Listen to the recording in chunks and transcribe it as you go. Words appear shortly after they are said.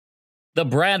The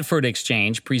Bradford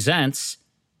Exchange presents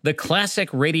the Classic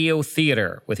Radio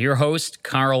Theater with your host,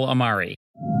 Carl Amari.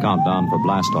 Countdown for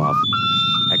blast-off.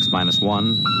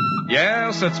 X-1.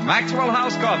 Yes, it's Maxwell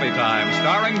House Coffee Time,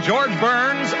 starring George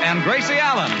Burns and Gracie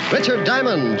Allen. Richard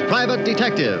Diamond, Private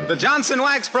Detective. The Johnson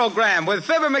Wax Program with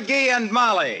Fibber McGee and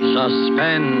Molly.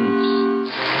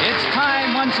 Suspense. It's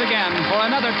time once again for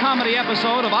another comedy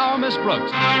episode of Our Miss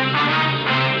Brooks.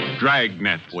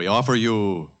 Dragnet. We offer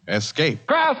you Escape.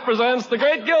 Kraft presents The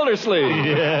Great Gildersleeve.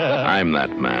 Yeah. I'm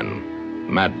that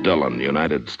man. Matt Dillon,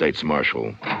 United States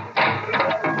Marshal.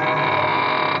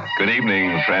 Good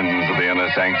evening, friends of the Inner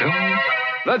Sanctum.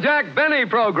 The Jack Benny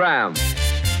Program.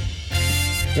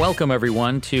 Welcome,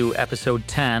 everyone, to Episode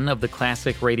 10 of the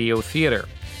Classic Radio Theater.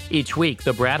 Each week,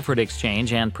 the Bradford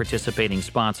Exchange and participating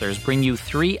sponsors bring you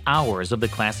 3 hours of the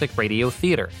Classic Radio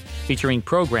Theater, featuring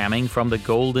programming from the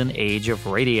golden age of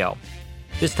radio.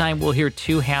 This time, we'll hear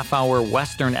 2 half-hour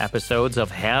Western episodes of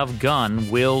Have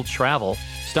Gun, Will Travel,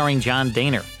 starring John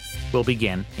Dehner. We'll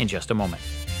begin in just a moment.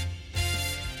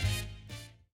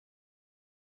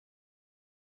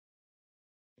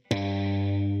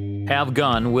 Have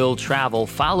Gun, Will Travel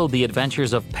followed the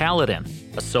adventures of Paladin,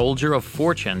 a soldier of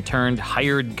fortune turned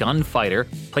hired gunfighter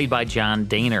played by John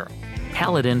Dehner.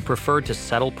 Paladin preferred to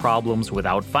settle problems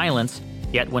without violence,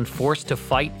 yet when forced to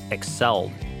fight,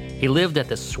 excelled. He lived at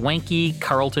the swanky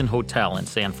Carlton Hotel in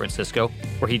San Francisco,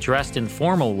 where he dressed in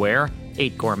formal wear,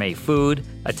 ate gourmet food,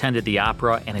 attended the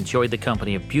opera, and enjoyed the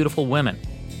company of beautiful women.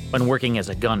 When working as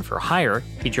a gun for hire,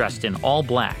 he dressed in all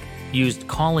black, used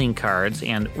calling cards,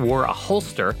 and wore a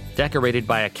holster decorated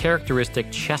by a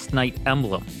characteristic chest knight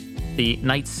emblem. The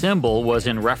knight symbol was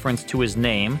in reference to his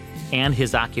name and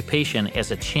his occupation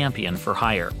as a champion for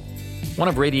hire. One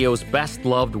of radio's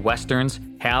best-loved westerns,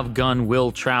 Have Gun,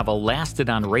 Will Travel, lasted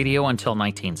on radio until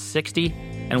 1960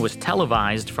 and was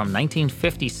televised from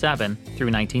 1957 through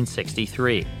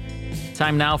 1963.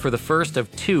 Time now for the first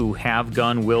of 2 Have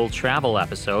Gun, Will Travel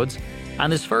episodes. On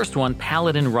this first one,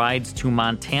 Paladin rides to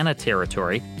Montana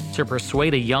Territory to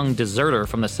persuade a young deserter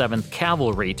from the 7th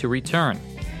Cavalry to return.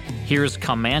 Here's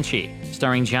Comanche,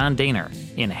 starring John Dehner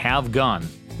in Have Gun,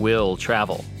 Will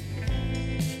Travel.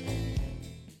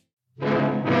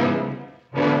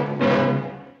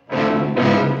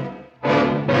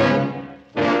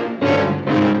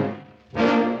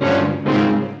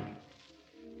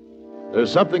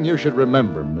 There's something you should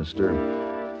remember, mister.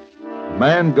 A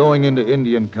man going into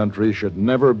Indian country should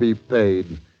never be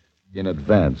paid in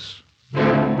advance.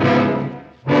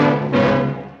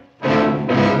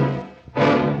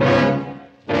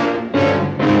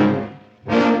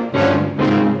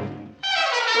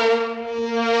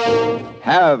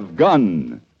 Have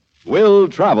Gun, Will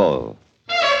Travel.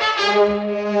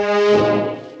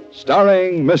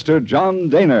 Starring Mr. John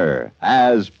Dehner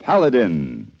as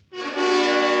Paladin.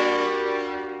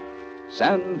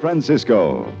 San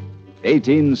Francisco,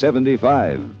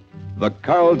 1875. The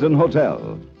Carlton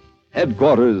Hotel,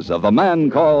 headquarters of the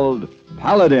man called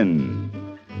Paladin.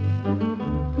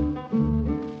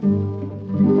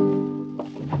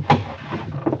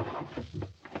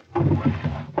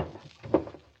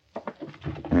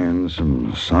 And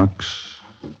some socks.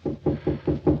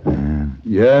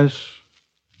 Yes?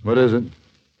 What is it?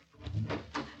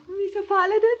 Mr.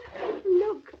 Paladin,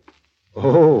 look.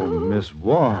 Oh, Miss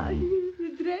Wong.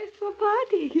 The dress for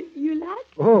party. You like?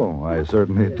 Oh, I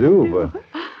certainly do, but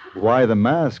why the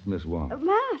mask, Miss Wong? A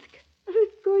mask? We're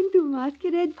going to a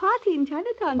masquerade party in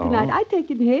Chinatown tonight. I take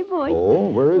in Hey Boy. Oh,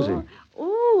 where is he?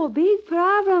 Oh, big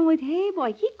problem with Hey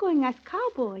Boy. He's going as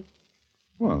cowboy.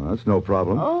 Well, that's no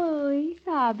problem. Oh, it's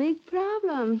a big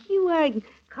problem. He wearing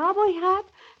cowboy hat,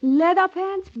 leather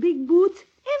pants, big boots,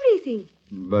 everything.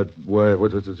 But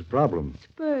what's the problem?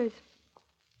 Spurs.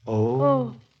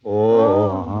 Oh.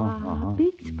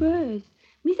 Big spurs.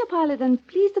 Mr. Paladin,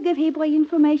 please to give Hey Boy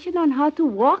information on how to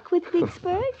walk with big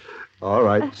spurs. All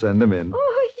right, send him in.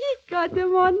 Oh, he got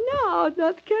them on now.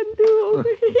 That can do.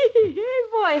 Hey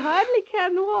Boy hardly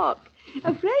can walk.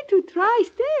 Afraid to try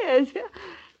stairs.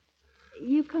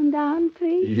 You come down,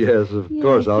 please? Yes, of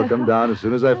course. I'll come down as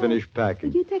soon as I finish packing.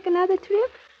 Did you take another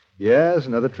trip? Yes,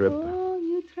 another trip. Oh,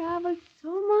 you travel so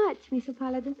much, Mr.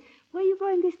 Paladin. Where are you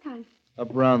going this time?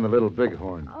 Up around the Little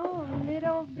Bighorn. Oh,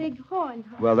 Little Bighorn.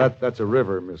 Well, that's a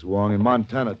river, Miss Wong, in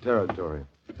Montana Territory.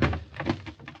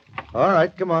 All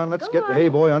right, come on. Let's get the Hey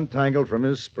Boy untangled from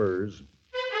his spurs.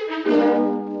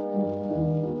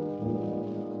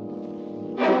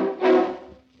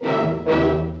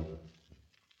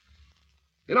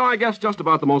 You know, I guess just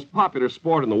about the most popular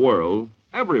sport in the world,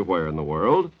 everywhere in the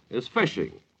world, is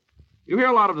fishing. You hear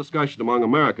a lot of discussion among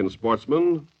American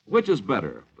sportsmen. Which is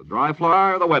better, the dry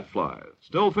fly or the wet fly?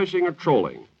 Still fishing or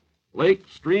trolling? Lake,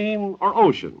 stream, or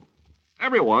ocean?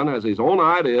 Everyone has his own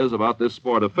ideas about this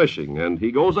sport of fishing, and he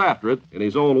goes after it in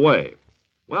his own way.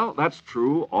 Well, that's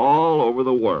true all over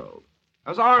the world.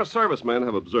 As our servicemen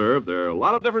have observed, there are a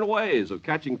lot of different ways of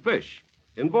catching fish.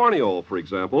 In Borneo, for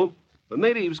example, the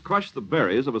natives crush the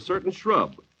berries of a certain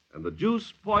shrub, and the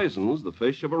juice poisons the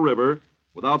fish of a river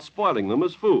without spoiling them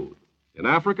as food. In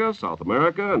Africa, South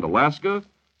America, and Alaska,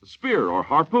 the spear or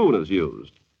harpoon is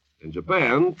used. In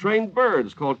Japan, trained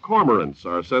birds called cormorants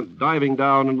are sent diving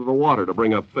down into the water to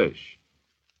bring up fish.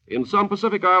 In some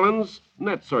Pacific islands,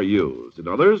 nets are used. In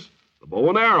others, the bow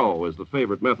and arrow is the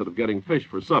favorite method of getting fish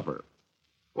for supper.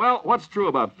 Well, what's true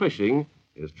about fishing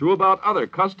is true about other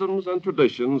customs and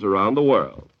traditions around the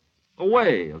world. The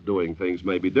way of doing things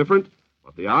may be different,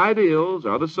 but the ideals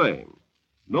are the same.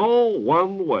 No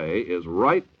one way is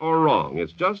right or wrong.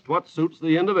 It's just what suits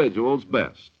the individuals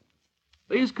best.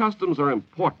 These customs are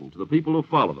important to the people who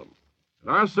follow them,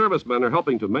 and our servicemen are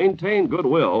helping to maintain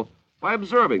goodwill by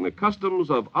observing the customs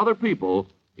of other people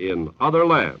in other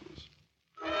lands.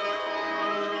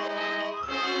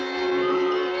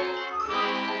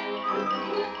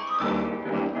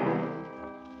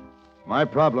 My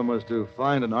problem was to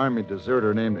find an Army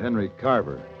deserter named Henry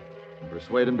Carver and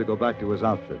persuade him to go back to his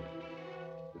outfit.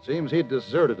 It seems he'd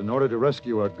deserted in order to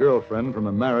rescue a girlfriend from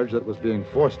a marriage that was being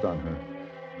forced on her.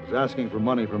 He was asking for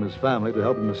money from his family to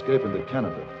help him escape into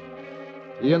Canada.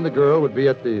 He and the girl would be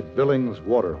at the Billings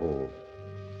waterhole.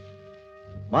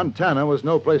 Montana was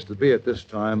no place to be at this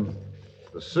time.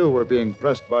 The Sioux were being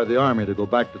pressed by the Army to go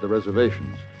back to the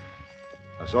reservations.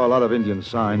 I saw a lot of Indian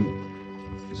sign.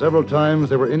 Several times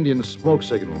there were Indian smoke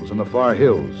signals on the far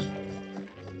hills.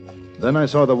 Then I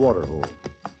saw the waterhole.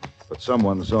 But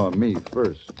someone saw me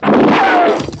first.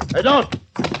 Hey, don't!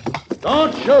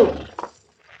 Don't shoot!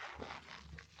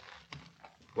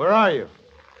 Where are you?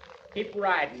 Keep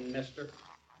riding, mister.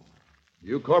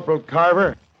 You Corporal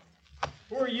Carver?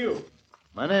 Who are you?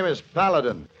 My name is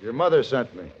Paladin. Your mother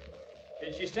sent me.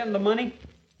 Did she send the money?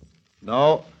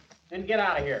 No. Then get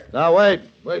out of here. Now, wait.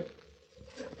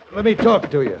 Let me talk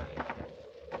to you.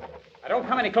 Now, don't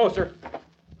come any closer.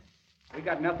 We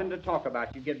got nothing to talk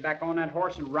about. You get back on that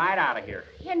horse and ride out of here.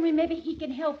 Henry, maybe he can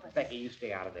help us. Becky, you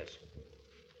stay out of this.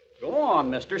 Go on,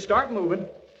 mister. Start moving.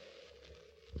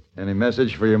 Any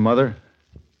message for your mother?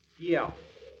 Yeah.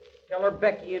 Tell her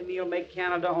Becky and me'll make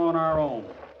Canada on our own.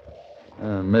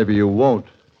 Maybe you won't.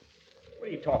 What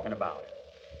are you talking about?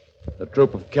 A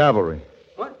troop of cavalry.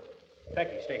 What?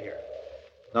 Becky, stay here.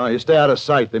 No, you stay out of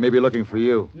sight. They may be looking for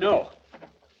you. No.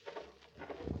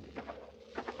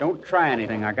 Don't try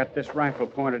anything. I got this rifle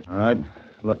pointed. All right.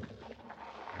 Look.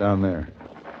 Down there.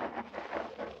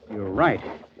 You're right.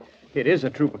 It is a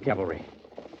troop of cavalry.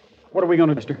 What are we going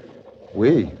to do, mister?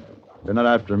 We? They're not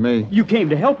after me. You came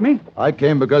to help me? I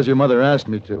came because your mother asked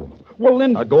me to. Well,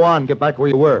 then... Now, go on. Get back where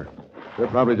you were. They're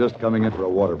probably just coming in for a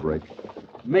water break.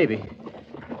 Maybe.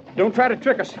 Don't try to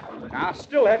trick us. I'll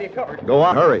still have you covered. Go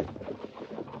on. Hurry.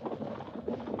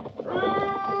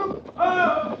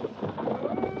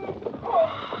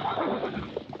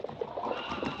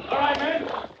 All right, men.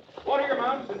 Water your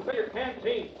mounts and fill your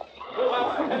canteen. Move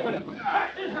out for 10 minutes.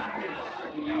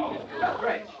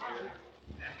 Stretch.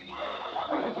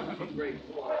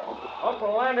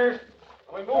 Uncle Landers,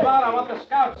 when we move out, I want the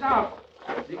scouts out.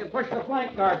 You can push the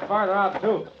flank guards farther out,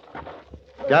 too.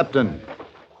 Captain.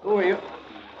 Who are you?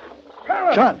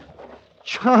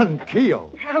 John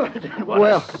Keel. Paladin, what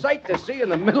a sight to see in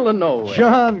the middle of nowhere.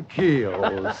 John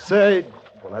Keel. Say...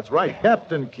 Well, that's right,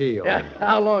 Captain Keel. Yeah,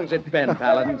 how long's it been,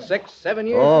 Paladin? 6, 7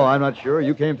 years? Oh, I'm not sure.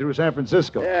 You came through San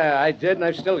Francisco. Yeah, I did, and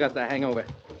I've still got the hangover.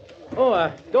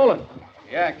 Oh, Dolan.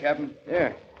 Yeah, Captain.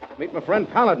 Here, meet my friend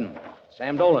Paladin.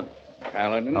 Sam Dolan.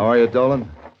 Paladin. How are you, Dolan?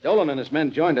 Dolan and his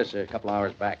men joined us a couple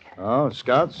hours back. Oh,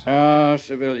 scouts?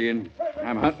 Civilian.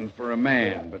 I'm hunting for a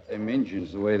man, but them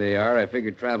Injuns, the way they are, I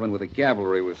figured traveling with the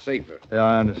cavalry was safer. Yeah,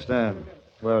 I understand.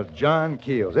 Well, John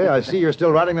Keel. Hey, I see you're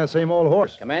still riding that same old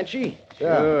horse. Comanche?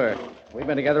 Yeah. Sure. We've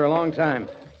been together a long time.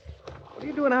 What are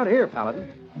you doing out here,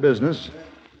 Paladin? Business.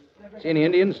 See any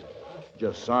Indians?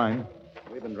 Just sign.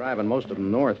 We've been driving most of them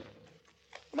north.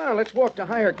 Come on, let's walk to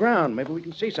higher ground. Maybe we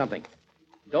can see something.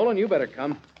 Dolan, you better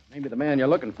come. Maybe the man you're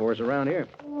looking for is around here.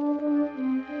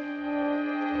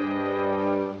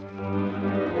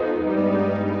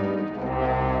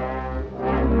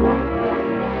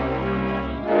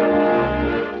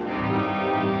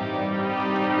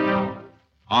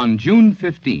 On June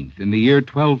 15th, in the year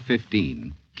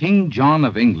 1215, King John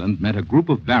of England met a group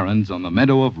of barons on the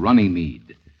meadow of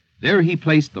Runnymede. There he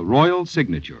placed the royal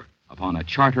signature upon a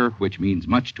charter which means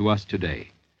much to us today.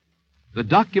 The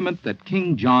document that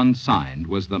King John signed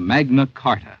was the Magna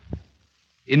Carta.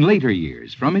 In later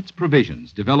years, from its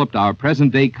provisions, developed our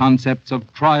present-day concepts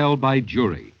of trial by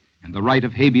jury and the right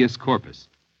of habeas corpus,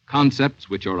 concepts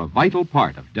which are a vital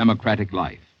part of democratic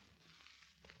life.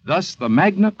 Thus, the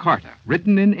Magna Carta,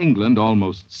 written in England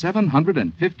almost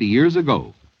 750 years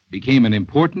ago, became an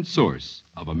important source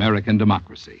of American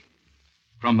democracy.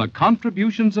 From the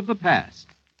contributions of the past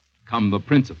come the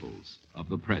principles of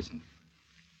the present.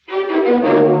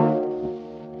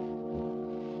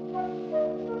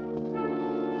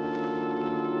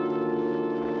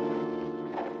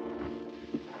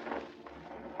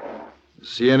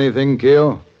 See anything,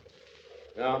 Keel?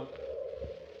 No.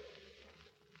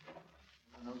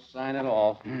 No sign at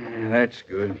all. That's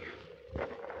good.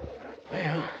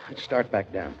 Well, let's start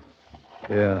back down.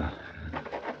 Yeah.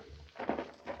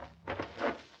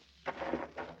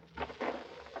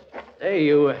 Hey,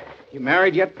 you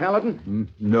married yet, Paladin?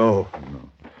 No.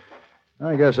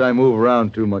 I guess I move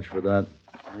around too much for that.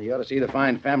 Well, you ought to see the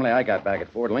fine family I got back at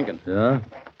Fort Lincoln. Yeah?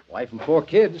 Wife and 4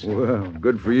 kids. Well,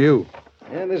 good for you.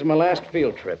 And this is my last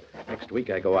field trip. Next week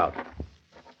I go out.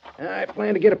 I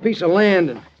plan to get a piece of land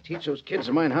and teach those kids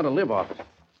of mine how to live off it.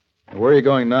 Where are you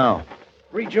going now?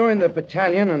 Rejoin the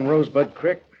battalion on Rosebud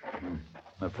Creek.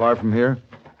 Not far from here?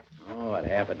 Oh, about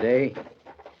half a day.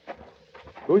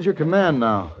 Who's your command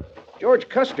now? George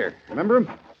Custer. Remember him?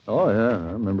 Oh, yeah,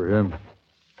 I remember him.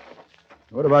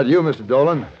 What about you, Mr.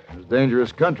 Dolan? It's a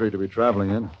dangerous country to be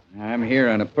traveling in. I'm here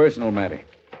on a personal matter.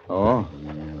 Oh?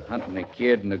 Hunting a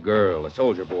kid and a girl, a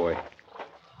soldier boy. Is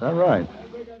that right?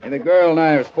 And the girl and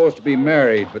I are supposed to be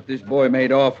married, but this boy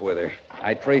made off with her.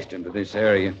 I traced him to this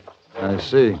area. I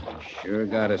see. Sure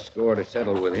got a score to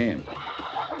settle with him.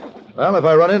 Well, if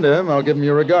I run into him, I'll give him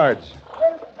your regards.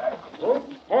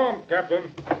 Home,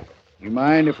 Captain. You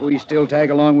mind if we still tag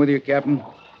along with you, Captain?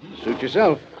 Suit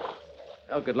yourself.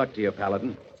 Well, good luck to you,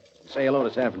 Paladin. Say hello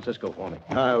to San Francisco for me.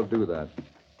 I'll do that.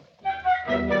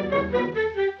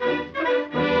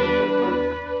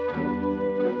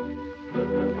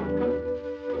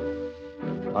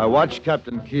 I watched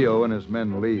Captain Keogh and his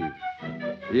men leave.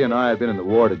 He and I had been in the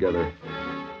war together.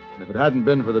 And if it hadn't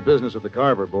been for the business of the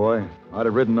Carver boy, I'd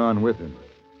have ridden on with him.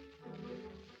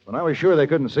 When I was sure they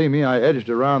couldn't see me, I edged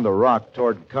around the rock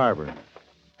toward Carver.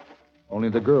 Only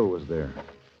the girl was there.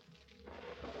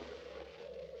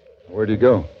 Where'd you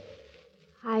go?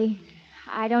 I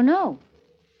don't know.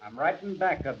 I'm right in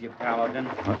back of you, Paladin.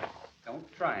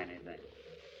 Don't try anything.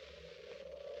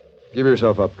 Give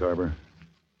yourself up, Carver.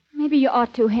 Maybe you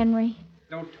ought to, Henry.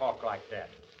 Don't talk like that.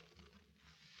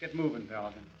 Get moving,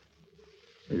 Paladin.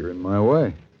 You're in my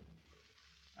way.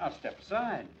 I'll step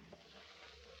aside.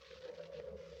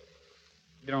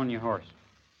 Get on your horse.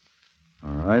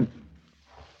 All right.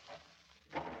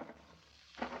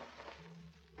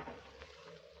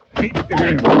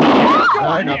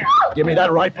 Line up. Give me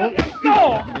that rifle.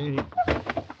 No! You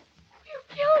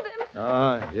killed him.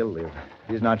 Ah, he'll live.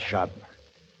 He's not shot.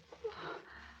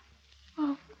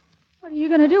 Oh, what are you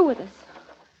going to do with us?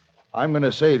 I'm going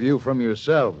to save you from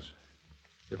yourselves,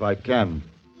 if I can.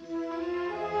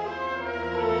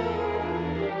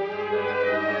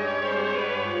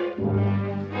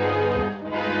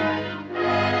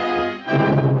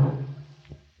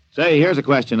 Say, here's a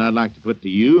question I'd like to put to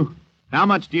you. How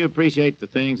much do you appreciate the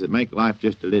things that make life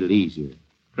just a little easier?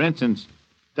 For instance,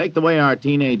 take the way our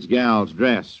teenage gals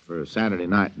dress for a Saturday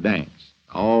night dance.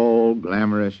 All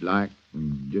glamorous like,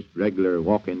 and just regular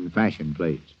walk-in fashion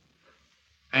plates.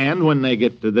 And when they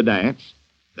get to the dance,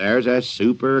 there's a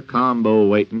super combo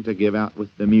waiting to give out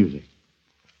with the music.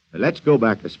 But let's go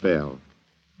back a spell.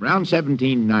 Around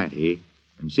 1790,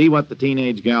 and see what the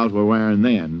teenage gals were wearing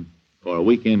then for a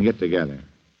weekend get-together.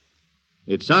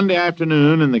 It's Sunday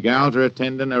afternoon, and the gals are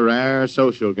attending a rare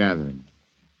social gathering.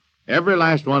 Every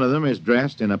last one of them is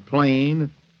dressed in a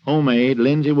plain, homemade,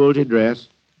 linsey-woolsey dress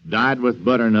dyed with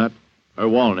butternut or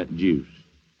walnut juice.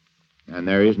 And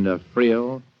there isn't a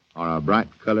frill or a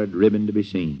bright-colored ribbon to be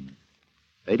seen.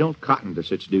 They don't cotton to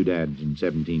such doodads in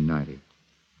 1790.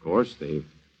 Of course, they've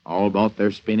all bought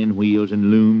their spinning wheels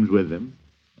and looms with them,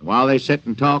 and while they sit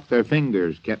and talk, their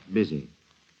fingers kept busy.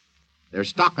 There's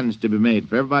stockings to be made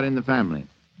for everybody in the family,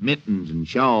 mittens and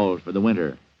shawls for the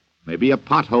winter, maybe a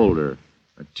pot holder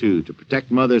or two to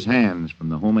protect Mother's hands from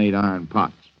the homemade iron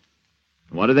pots.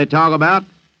 And what do they talk about?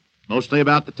 Mostly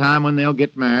about the time when they'll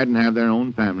get married and have their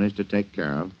own families to take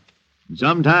care of. And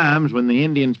sometimes when the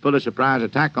Indians put a surprise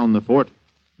attack on the fort,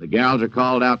 the gals are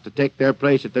called out to take their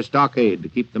place at the stockade to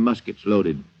keep the muskets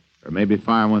loaded, or maybe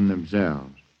fire one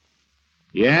themselves.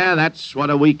 Yeah, that's what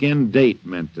a weekend date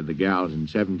meant to the gals in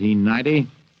 1790.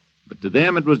 But to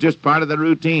them, it was just part of the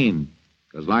routine.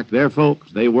 Because like their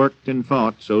folks, they worked and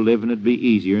fought so living would be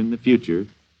easier in the future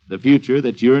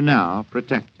that you're now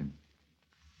protecting.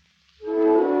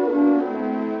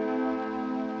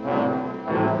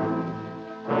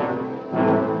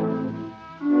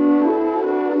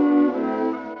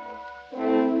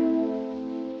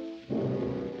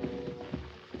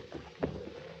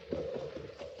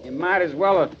 You might as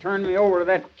well have turned me over to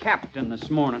that captain this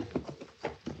morning.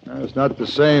 It's not the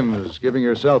same as giving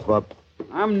yourself up.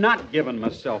 I'm not giving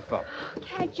myself up.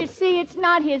 Can't you see it's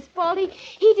not his fault?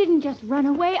 He didn't just run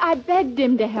away. I begged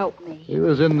him to help me. He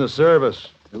was in the service.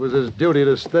 It was his duty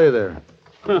to stay there.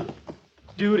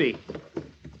 Duty.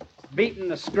 Beating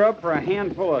the scrub for a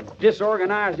handful of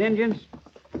disorganized Indians?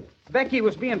 Becky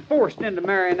was being forced into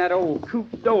marrying that old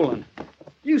Coop Dolan.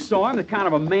 You saw him, the kind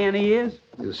of a man he is.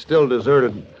 He's still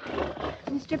deserted.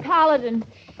 Mr. Paladin,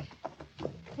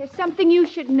 there's something you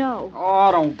should know.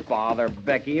 Oh, don't bother,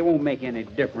 Becky. It won't make any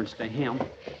difference to him.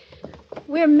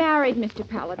 We're married, Mr.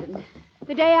 Paladin,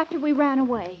 the day after we ran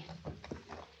away.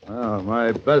 Well,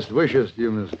 my best wishes to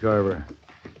you, Miss Carver.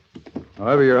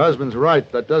 However, your husband's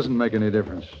right. That doesn't make any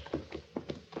difference.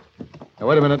 Now,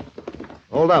 wait a minute.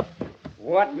 Hold up.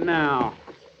 What now?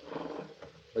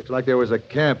 Looks like there was a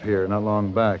camp here not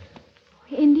long back.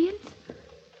 Indians?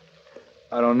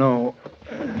 I don't know.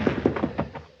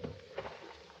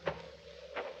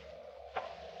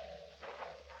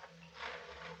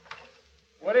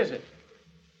 What is it?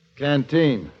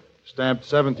 Canteen. Stamped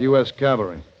 7th U.S.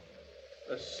 Cavalry.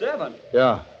 The 7th?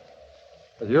 Yeah.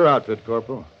 That's your outfit,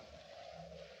 Corporal.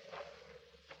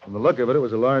 From the look of it, it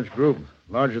was a large group.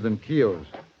 Larger than Keogh's.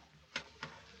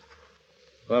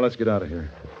 Well, let's get out of here.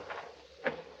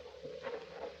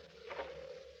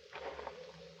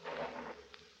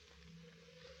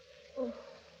 Oh,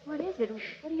 what is it?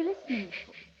 What are you listening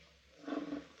for?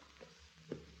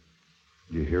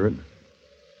 Do you hear it?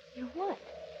 Hear what?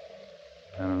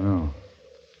 I don't know.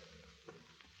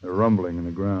 A rumbling in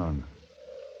the ground.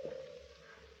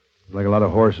 Like a lot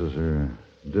of horses or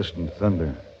distant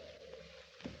thunder.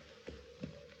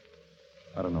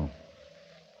 I don't know.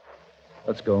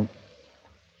 Let's go.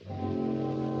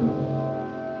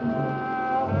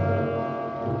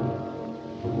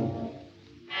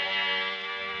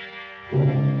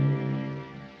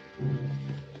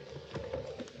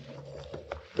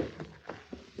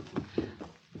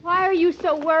 Why are you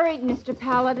so worried, Mr.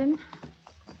 Paladin?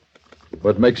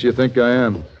 What makes you think I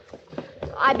am?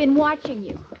 I've been watching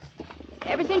you.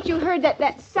 Ever since you heard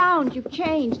that sound, you've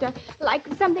changed. Like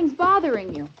something's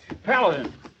bothering you.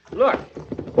 Paladin, look.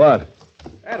 What?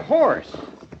 That horse.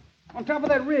 On top of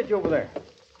that ridge over there.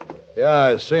 Yeah,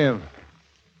 I see him.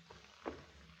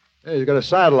 Hey, he's got a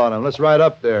saddle on him. Let's ride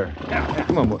up there. Yeah.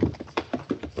 Come on, boy.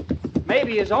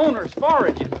 Maybe his owner's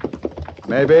foraging.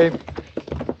 Maybe.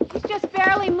 He's just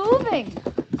barely moving.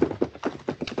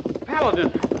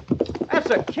 Paladin, that's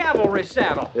a cavalry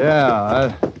saddle.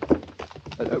 Yeah,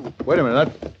 wait a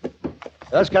minute.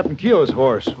 That's Captain Keogh's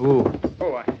horse. Ooh.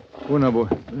 Oh, Ooh, now, boy.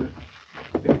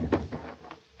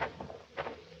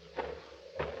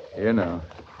 Here now.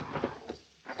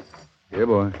 Here,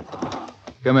 boy.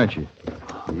 Comanche.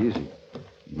 Easy.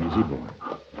 Easy, boy.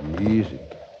 Easy.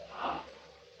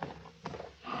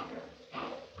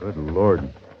 Good Lord.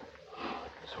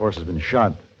 This horse has been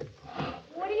shot.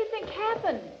 What do you think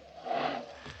happened?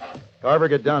 Carver,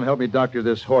 get down and help me doctor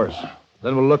this horse.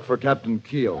 Then we'll look for Captain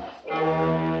Keogh.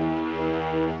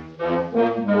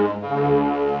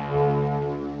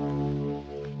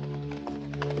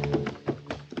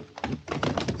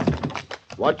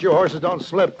 Watch your horses don't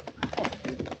slip.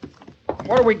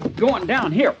 What are we going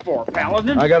down here for,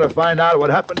 Paladin? I gotta find out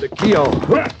what happened to Keogh.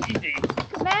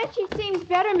 Comanche seems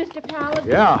better, Mr. Paladin.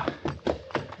 Yeah.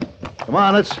 Come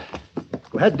on, let's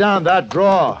go head down that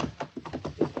draw.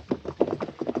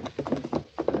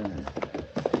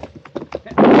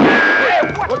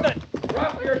 Hey, what the...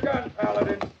 Drop your gun,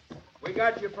 Paladin. We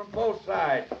got you from both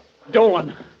sides.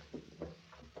 Dolan.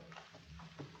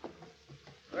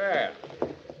 Well,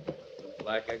 looks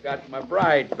like I got my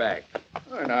bride back.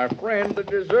 And our friend, the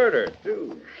deserter,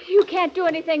 too. You can't do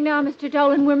anything now, Mr.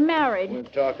 Dolan. We're married. We'll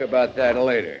talk about that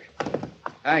later.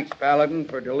 Thanks, Paladin,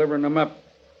 for delivering them up.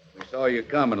 We saw you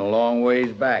coming a long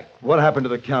ways back. What happened to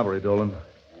the cavalry, Dolan?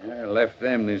 I left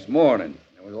them this morning.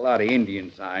 There was a lot of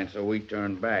Indian signs, so we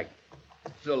turned back.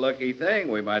 It's a lucky thing.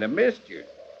 We might have missed you.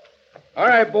 All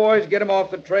right, boys, get them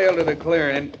off the trail to the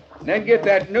clearing, and then get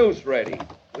that noose ready.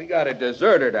 We got a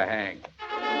deserter to hang.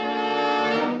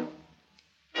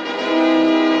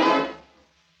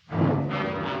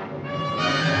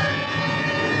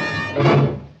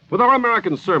 With our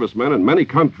American servicemen in many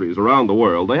countries around the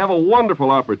world, they have a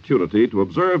wonderful opportunity to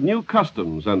observe new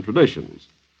customs and traditions.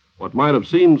 What might have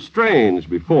seemed strange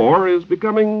before is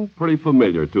becoming pretty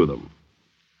familiar to them.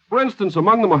 For instance,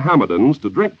 among the Mohammedans, to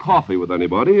drink coffee with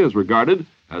anybody is regarded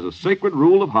as a sacred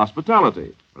rule of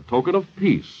hospitality, a token of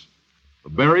peace. The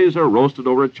berries are roasted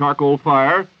over a charcoal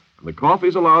fire, and the coffee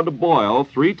is allowed to boil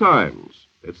 3 times.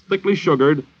 It's thickly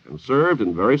sugared and served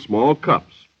in very small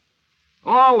cups.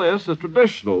 All this is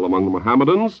traditional among the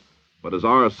Mohammedans, but as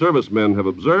our servicemen have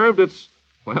observed, it's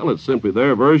simply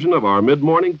their version of our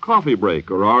mid-morning coffee break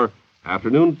or our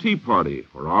afternoon tea party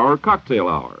or our cocktail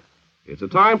hour. It's a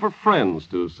time for friends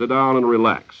to sit down and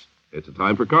relax. It's a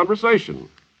time for conversation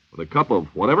with a cup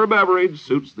of whatever beverage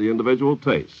suits the individual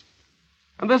taste.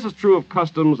 And this is true of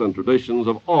customs and traditions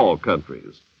of all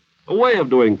countries. The way of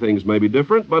doing things may be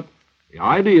different, but the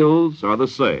ideals are the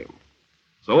same.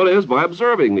 So it is by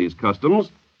observing these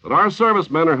customs that our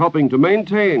servicemen are helping to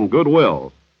maintain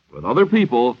goodwill with other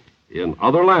people in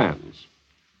other lands.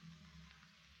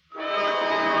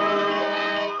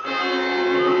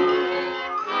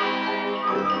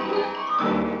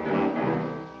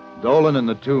 Dolan and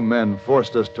the 2 men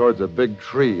forced us towards a big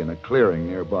tree in a clearing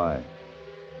nearby.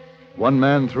 One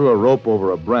man threw a rope over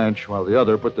a branch while the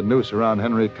other put the noose around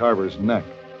Henry Carver's neck.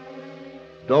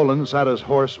 Dolan sat his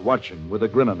horse watching with a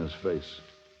grin on his face.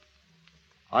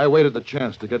 I waited the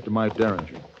chance to get to my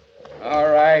derringer. All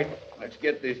right. Let's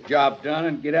get this job done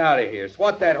and get out of here.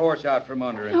 Swat that horse out from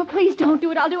under him. No, please don't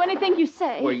do it. I'll do anything you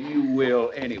say. Well, you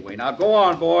will anyway. Now, go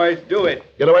on, boys. Do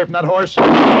it. Get away from that horse.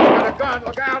 Got a gun.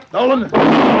 Look out. Dolan.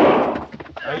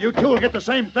 You 2 will get the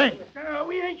same thing.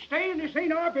 We ain't staying. This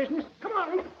ain't our business. Come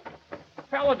on.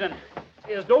 Paladin,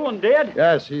 is Dolan dead?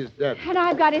 Yes, he's dead. And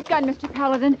I've got his gun, Mr.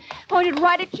 Paladin. Pointed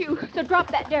right at you. So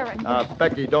drop that derringer. Now,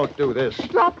 Becky, don't do this.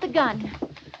 Drop the gun.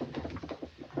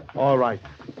 All right.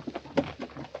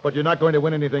 But you're not going to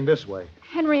win anything this way.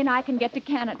 Henry and I can get to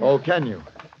Canada. Oh, can you?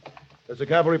 There's a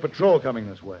cavalry patrol coming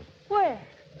this way. Where?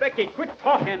 Becky, quit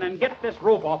talking and get this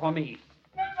rope off of me.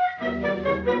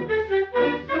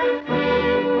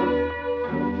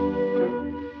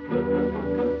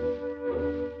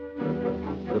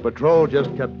 The patrol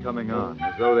just kept coming on,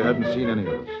 as though they hadn't seen any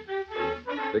of us.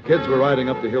 The kids were riding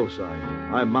up the hillside.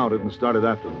 I mounted and started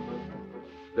after them.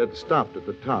 They'd stopped at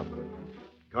the top.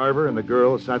 Carver and the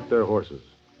girl sat their horses,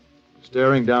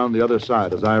 staring down the other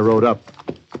side as I rode up.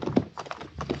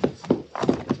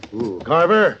 Ooh,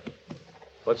 Carver!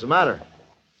 What's the matter?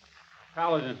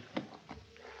 Paladin.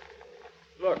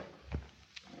 Look.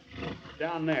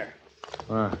 Down there.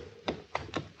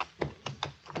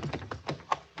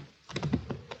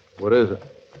 What is it?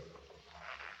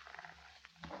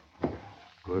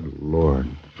 Good Lord.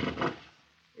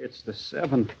 It's the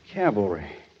 7th Cavalry.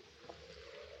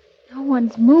 No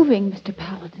one's moving, Mr.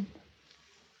 Paladin.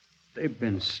 They've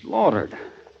been slaughtered.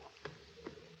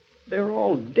 They're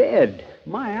all dead.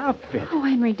 My outfit. Oh,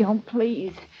 Henry, don't,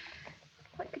 please.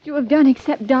 What could you have done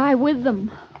except die with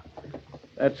them?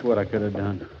 That's what I could have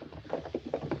done.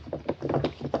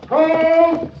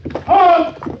 Hold!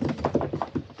 Hold!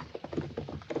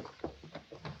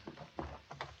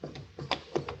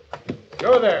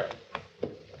 You're there.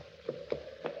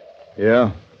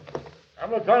 Yeah?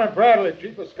 I'm Lieutenant Bradley,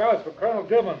 Chief of Scouts for Colonel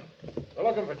Dillman. We're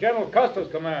looking for General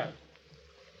Custer's command.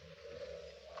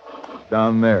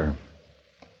 Down there.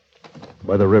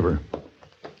 By the river.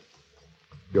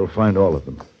 You'll find all of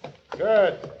them.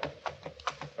 Good.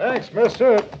 Thanks,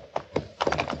 mister.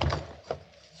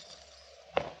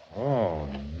 Oh,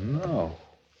 no.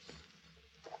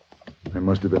 They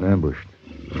must have been ambushed.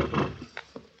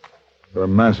 Or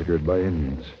massacred by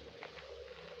Indians.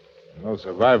 No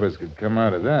survivors could come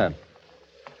out of that.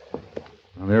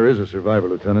 Well, there is a survivor,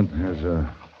 Lieutenant.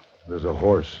 There's a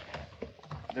horse.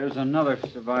 There's another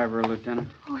survivor, Lieutenant.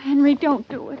 Oh, Henry, don't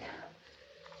do it.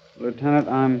 Lieutenant,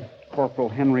 I'm Corporal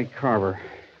Henry Carver.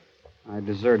 I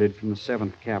deserted from the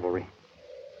 7th Cavalry.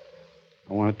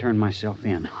 I want to turn myself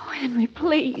in. Oh, Henry,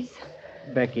 please.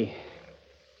 Becky,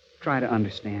 try to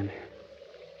understand.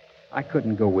 I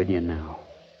couldn't go with you now.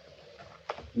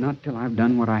 Not till I've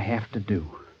done what I have to do.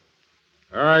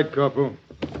 All right, Corporal.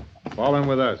 Fall in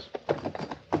with us.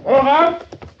 Hold on!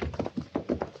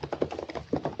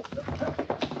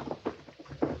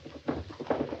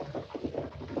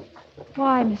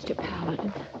 Why, Mr.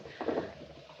 Paladin?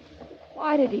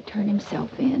 Why did he turn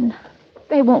himself in?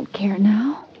 They won't care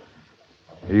now.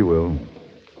 He will.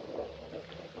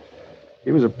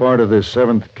 He was a part of this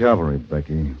 7th Cavalry,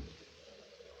 Becky.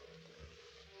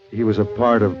 He was a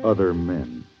part of other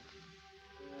men.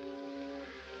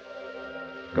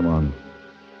 Come on.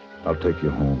 I'll take you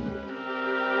home.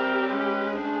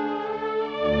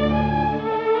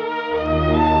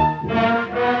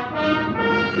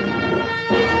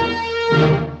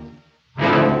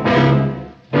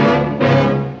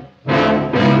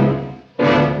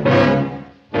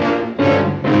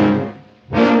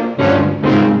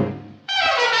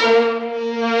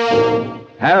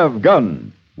 Have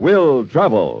Gun, Will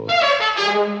Travel.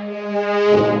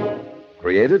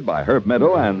 Created by Herb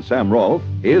Meadow and Sam Rolfe,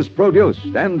 is produced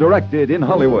and directed in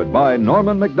Hollywood by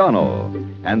Norman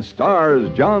McDonnell and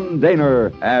stars John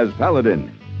Dehner as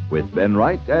Paladin, with Ben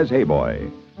Wright as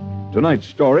Hayboy. Tonight's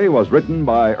story was written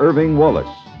by Irving Wallace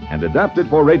and adapted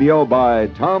for radio by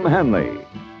Tom Hanley.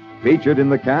 Featured in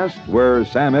the cast were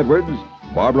Sam Edwards,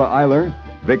 Barbara Eiler,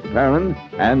 Vic Perrin,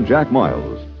 and Jack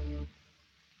Moyles.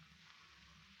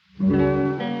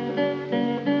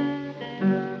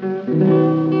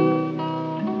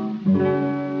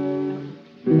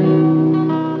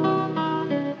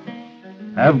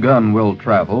 Have Gun, Will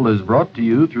Travel is brought to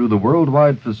you through the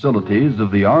worldwide facilities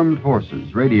of the Armed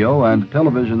Forces Radio and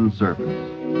Television Service.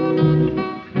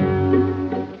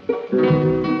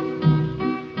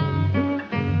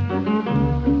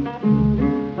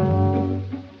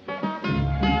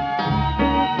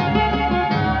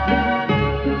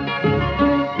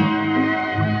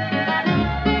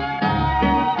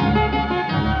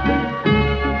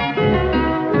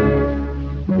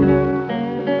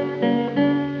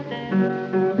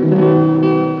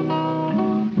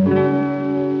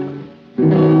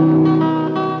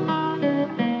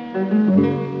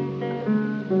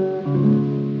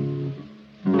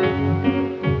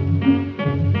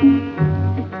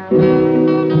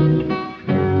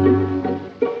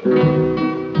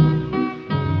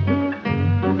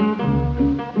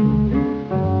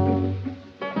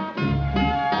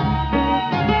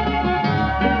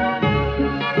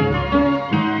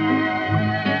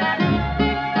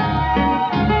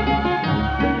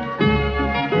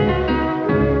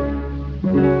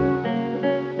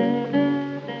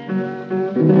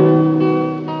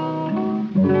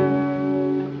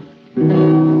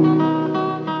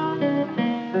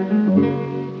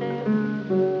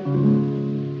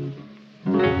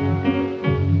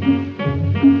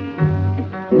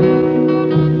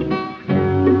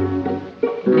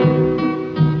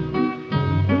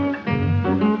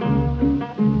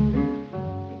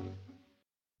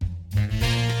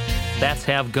 That's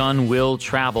Have Gun, Will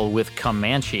Travel with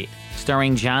Comanche,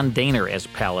 starring John Dehner as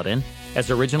Paladin,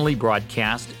 as originally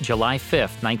broadcast July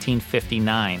 5th,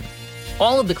 1959.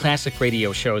 All of the classic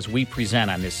radio shows we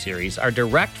present on this series are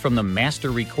direct from the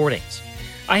master recordings.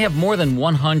 I have more than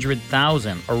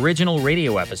 100,000 original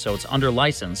radio episodes under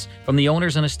license from the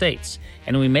owners and estates,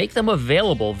 and we make them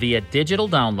available via digital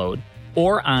download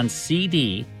or on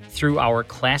CD through our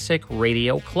Classic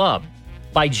Radio Club.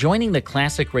 By joining the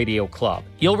Classic Radio Club,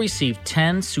 you'll receive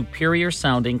 10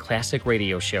 superior-sounding classic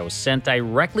radio shows sent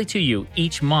directly to you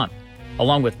each month,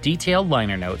 along with detailed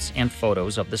liner notes and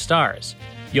photos of the stars.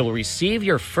 You'll receive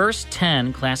your first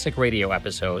 10 classic radio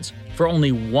episodes for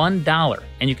only $1,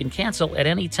 and you can cancel at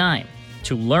any time.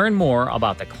 To learn more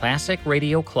about the Classic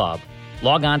Radio Club,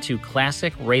 log on to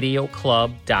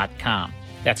classicradioclub.com.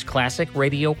 That's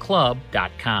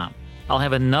classicradioclub.com. I'll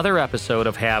have another episode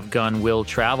of Have Gun, Will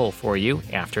Travel for you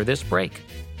after this break.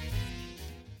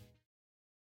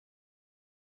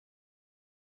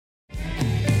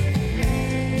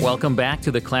 Welcome back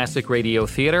to the Classic Radio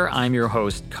Theater. I'm your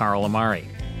host, Carl Amari.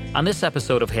 On this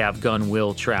episode of Have Gun,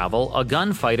 Will Travel, a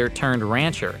gunfighter turned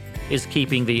rancher is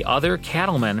keeping the other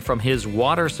cattlemen from his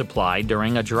water supply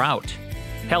during a drought.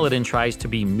 Paladin tries to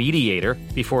be mediator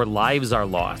before lives are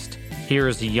lost.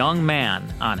 Here's Young Man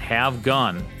on Have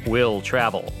Gun, Will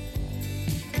Travel.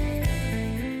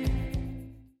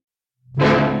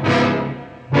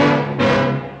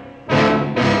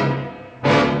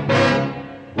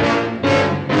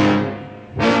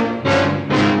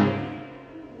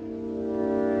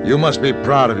 You must be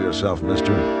proud of yourself,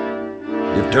 mister.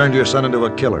 You've turned your son into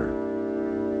a killer.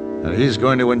 And he's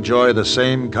going to enjoy the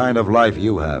same kind of life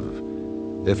you have,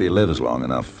 if he lives long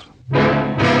enough.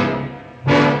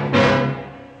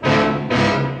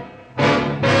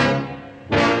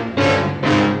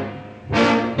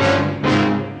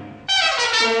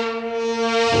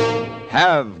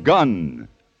 Have Gun,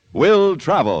 Will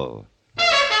Travel.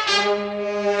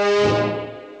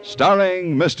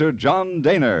 Starring Mr. John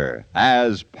Dehner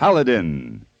as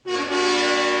Paladin.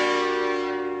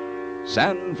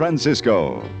 San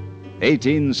Francisco,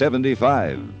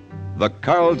 1875. The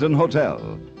Carlton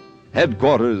Hotel,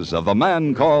 headquarters of the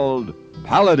man called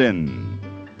Paladin.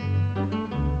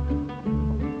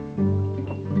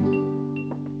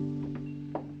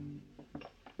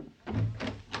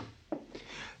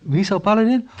 Mr.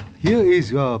 Paladin, here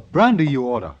is brandy you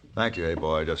order. Thank you, hey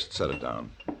boy. Just set it down.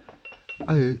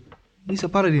 Mr.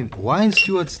 Paladin, wine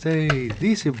stewards say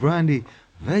this brandy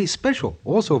very special,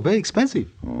 also very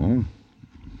expensive. Oh.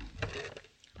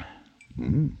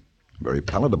 Very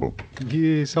palatable.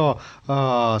 Yes,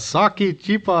 sake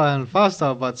cheaper and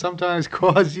faster, but sometimes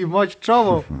cause you much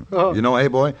trouble. You know, hey,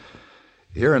 boy,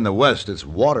 here in the West, it's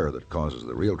water that causes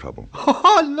the real trouble.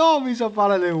 Oh, no, Mr.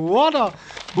 Paladin, water.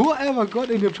 Who ever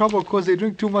got into trouble because they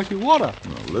drink too much water?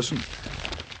 Well, listen.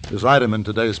 This item in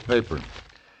today's paper.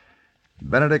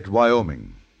 Benedict,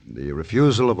 Wyoming. The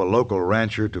refusal of a local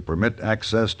rancher to permit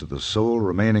access to the sole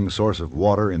remaining source of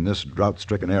water in this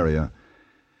drought-stricken area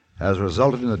has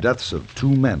resulted in the deaths of 2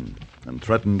 men and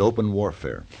threatened open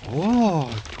warfare.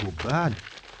 Oh, too bad.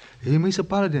 Hey, Mr.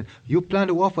 Paladin, you plan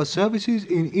to offer services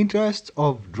in interest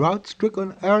of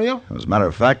drought-stricken area? As a matter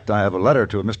of fact, I have a letter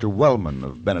to a Mr. Wellman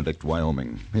of Benedict,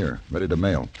 Wyoming. Here, ready to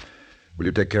mail. Will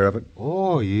you take care of it?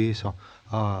 Oh, yes.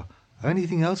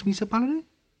 Anything else, Mr. Paladin?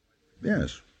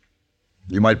 Yes.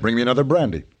 You might bring me another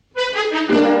brandy.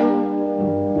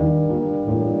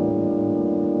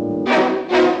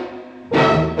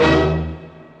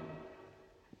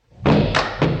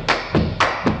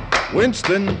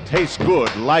 Winston tastes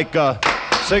good like a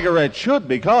cigarette should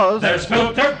because there's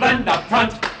filter blend up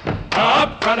front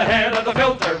ahead of the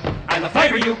filter, and the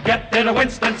flavor you get in a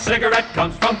Winston cigarette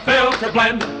comes from filter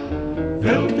blend.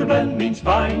 Filter blend means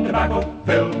fine tobacco,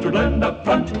 filter blend up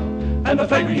front, and the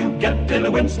flavor you get in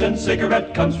a Winston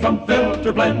cigarette comes from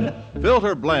filter blend.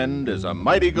 Filter blend is a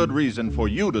mighty good reason for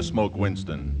you to smoke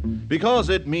Winston, because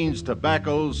it means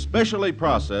tobacco specially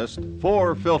processed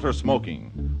for filter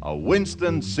smoking, a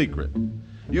Winston secret.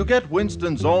 You get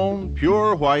Winston's own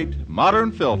pure white,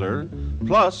 modern filter,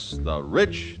 plus the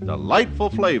rich, delightful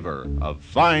flavor of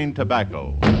fine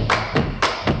tobacco.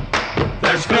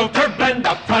 There's filter blend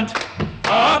up front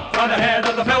ahead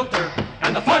of the filter,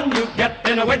 and the fun you get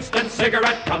in a Winston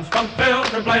cigarette comes from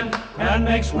filter blend, and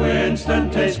makes Winston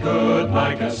taste good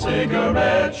like a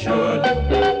cigarette should.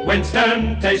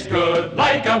 Winston tastes good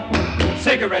like a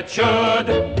cigarette should.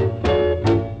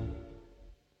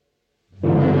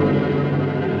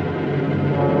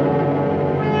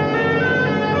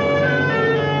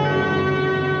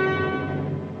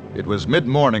 It was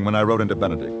mid-morning when I rode into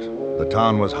Benedict. The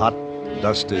town was hot,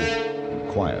 dusty, and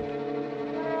quiet.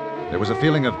 There was a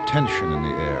feeling of tension in the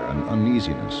air, an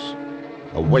uneasiness,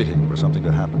 a waiting for something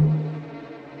to happen.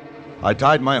 I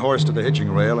tied my horse to the hitching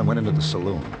rail and went into the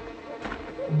saloon.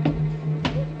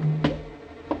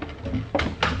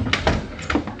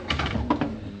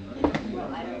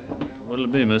 What'll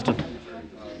it be, mister?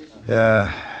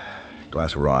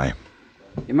 Glass of rye.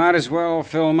 You might as well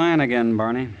fill mine again,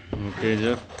 Barney. Okay,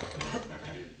 Jeff.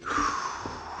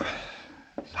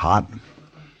 It's hot.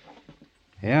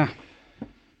 Yeah.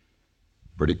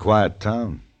 Pretty quiet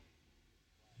town.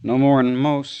 No more than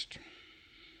most.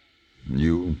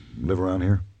 You live around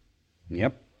here?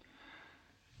 Yep.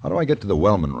 How do I get to the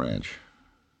Wellman Ranch?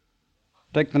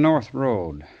 Take the north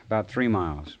road, about 3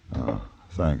 miles. Oh,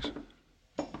 thanks.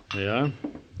 Yeah,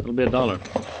 it'll be $1.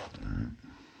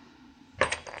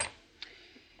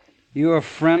 You a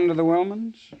friend of the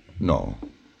Wellmans? No.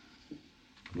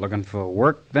 Looking for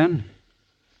work, then?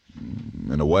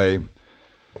 In a way.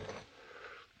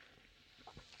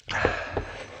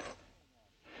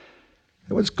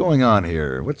 What's going on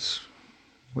here? What's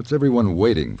everyone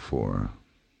waiting for?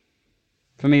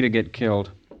 For me to get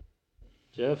killed.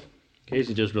 Jeff,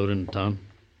 Casey just rode into town.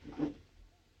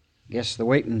 Guess the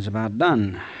waiting's about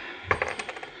done.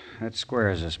 That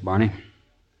squares us, Barney.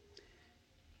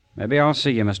 Maybe I'll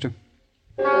see you, mister.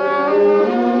 He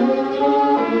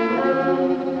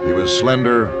was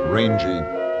slender, rangy,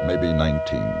 maybe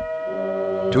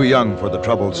 19. Too young for the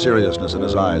troubled seriousness in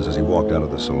his eyes as he walked out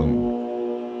of the saloon.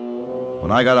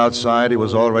 When I got outside, he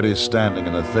was already standing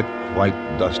in the thick, white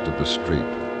dust of the street,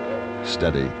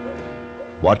 steady,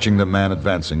 watching the man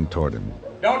advancing toward him.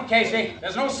 Don't, Casey.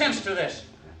 There's no sense to this.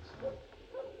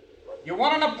 You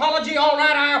want an apology? All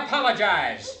right, I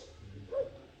apologize.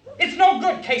 It's no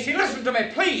good, Casey. Listen to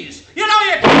me, please. You know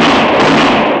you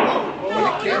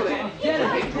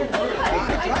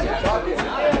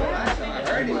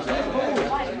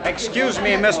Excuse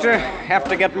me, mister. Have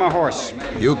to get my horse.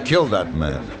 You killed that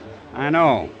man. I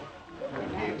know.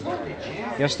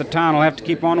 Guess the town will have to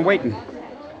keep on waiting.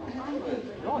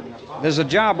 There's a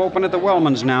job open at the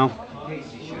Wellmans now.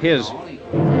 His.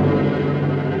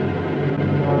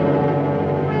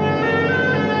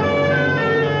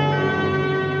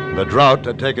 The drought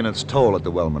had taken its toll at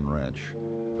the Wellman Ranch.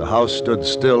 The house stood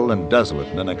still and desolate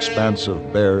in an expanse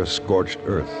of bare, scorched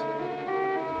earth.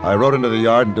 I rode into the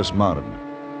yard and dismounted.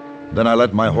 Then I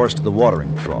led my horse to the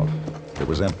watering trough. It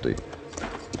was empty.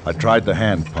 I tried the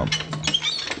hand pump.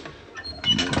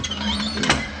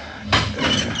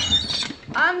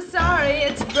 I'm sorry,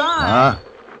 it's Braun. Huh?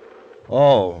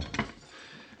 Oh.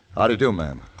 How do you do,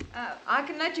 ma'am? I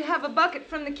can let you have a bucket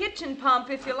from the kitchen pump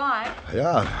if you like.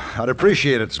 Yeah, I'd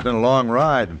appreciate it. It's been a long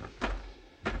ride.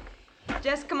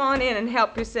 Just come on in and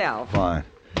help yourself. Fine.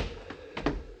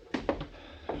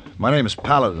 My name is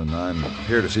Paladin. I'm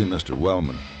here to see Mr.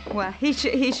 Wellman. Well, he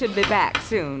should be back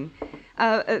soon.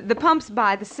 The pump's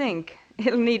by the sink.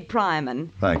 It'll need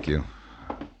priming. Thank you.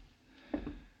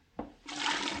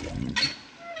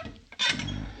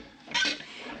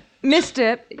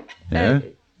 Mister, Yeah?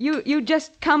 you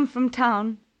just come from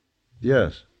town.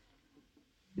 Yes.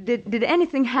 Did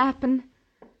anything happen?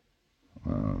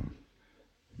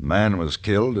 Man was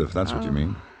killed, if that's what you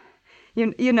mean.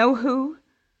 You know who?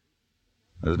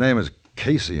 His name is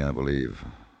Casey, I believe.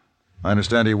 I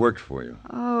understand he worked for you.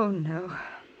 Oh, no.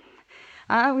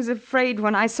 I was afraid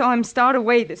when I saw him start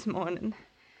away this morning.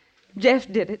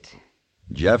 Jeff did it.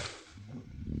 Jeff?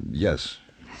 Yes.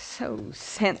 So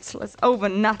senseless, over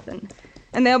nothing.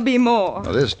 And there'll be more.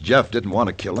 Now, this Jeff didn't want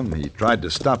to kill him. He tried to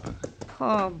stop it.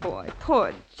 Poor boy,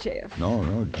 poor Jeff.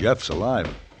 No, Jeff's alive.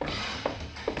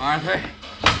 Martha,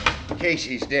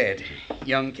 Casey's dead.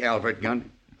 Young Calvert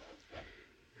Gun.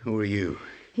 Who are you?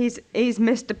 He's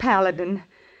Mr. Paladin.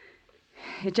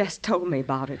 He just told me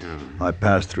about it. I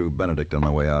passed through Benedict on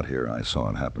my way out here. I saw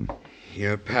it happen.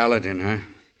 You're Paladin, huh?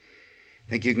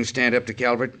 Think you can stand up to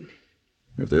Calvert?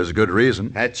 If there's a good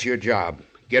reason. That's your job.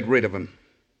 Get rid of him.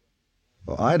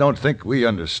 Well, I don't think we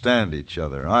understand each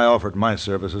other. I offered my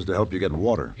services to help you get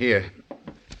water. Here.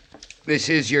 This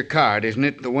is your card, isn't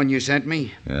it? The one you sent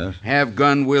me? Yes. Have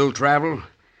gun, will travel.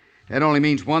 That only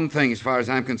means one thing as far as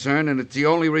I'm concerned, and it's the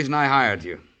only reason I hired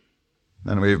you.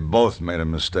 Then we've both made a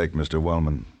mistake, Mr.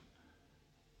 Wellman.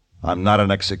 I'm not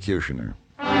an executioner.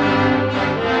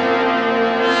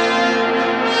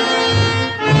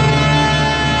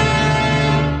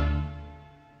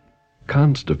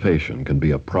 Constipation can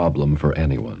be a problem for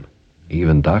anyone,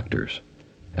 even doctors.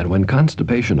 And when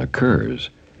constipation occurs,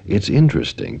 it's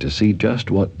interesting to see just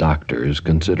what doctors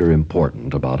consider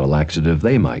important about a laxative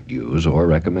they might use or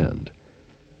recommend.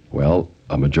 Well,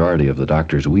 a majority of the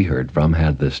doctors we heard from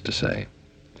had this to say.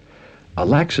 A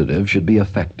laxative should be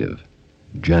effective,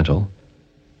 gentle,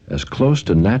 as close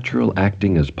to natural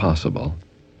acting as possible,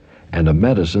 and a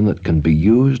medicine that can be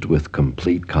used with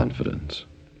complete confidence.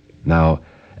 Now,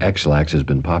 X-Lax has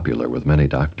been popular with many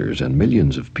doctors and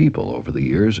millions of people over the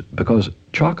years because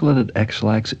chocolated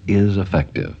X-Lax is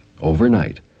effective.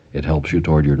 Overnight, it helps you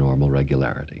toward your normal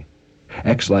regularity.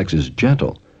 X-Lax is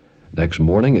gentle. Next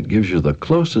morning, it gives you the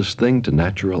closest thing to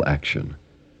natural action.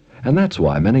 And that's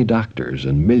why many doctors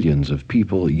and millions of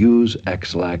people use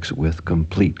X-Lax with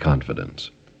complete confidence.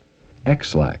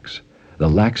 X-Lax, the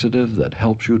laxative that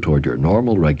helps you toward your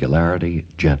normal regularity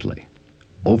gently,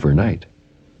 overnight.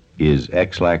 Is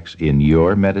X-Lax in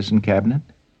your medicine cabinet?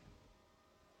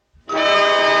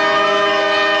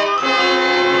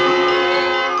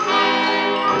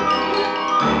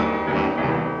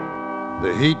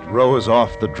 The heat rose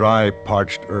off the dry,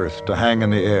 parched earth to hang in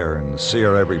the air and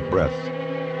sear every breath.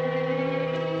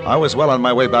 I was well on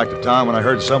my way back to town when I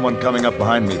heard someone coming up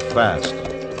behind me fast.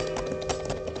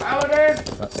 Paladin!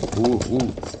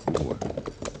 Ooh.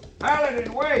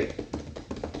 Paladin, wait!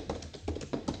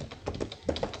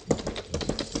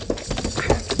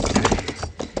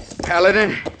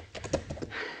 Paladin,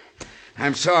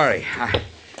 I'm sorry.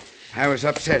 I was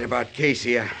upset about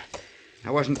Casey. I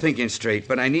wasn't thinking straight,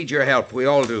 but I need your help. We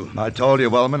all do. I told you,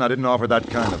 Wellman, I didn't offer that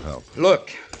kind of help.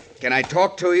 Look, can I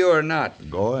talk to you or not?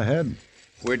 Go ahead.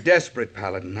 We're desperate,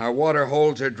 Paladin. Our water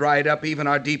holes are dried up. Even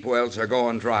our deep wells are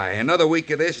going dry. Another week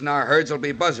of this and our herds will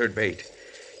be buzzard bait.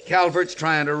 Calvert's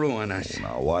trying to ruin us.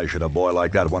 Now, why should a boy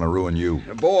like that want to ruin you?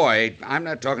 A boy? I'm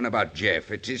not talking about Jeff.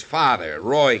 It's his father,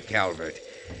 Roy Calvert.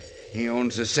 He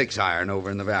owns a 6-iron over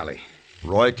in the valley.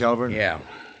 Roy Calvert? Yeah.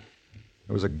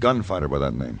 There was a gunfighter by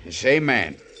that name. The same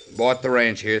man. Bought the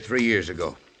ranch here 3 years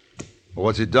ago. Well,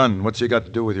 what's he done? What's he got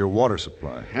to do with your water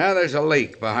supply? Now, there's a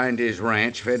lake behind his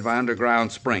ranch fed by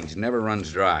underground springs. It never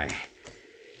runs dry.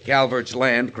 Calvert's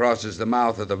land crosses the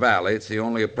mouth of the valley. It's the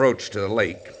only approach to the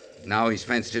lake. Now he's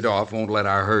fenced it off, won't let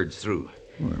our herds through.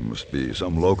 Well, there must be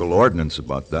some local ordinance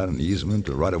about that, an easement,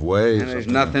 a right-of-way. And there's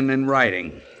nothing in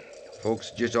writing.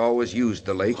 Folks just always used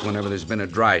the lake whenever there's been a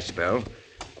dry spell.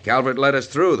 Calvert let us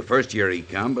through the first year he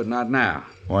come, but not now.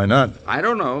 Why not? I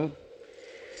don't know.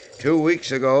 2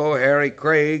 weeks ago, Harry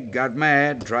Craig got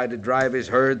mad, tried to drive his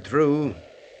herd through.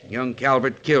 Young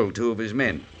Calvert killed 2 of his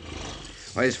men.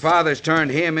 Well, his father's turned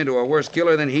him into a worse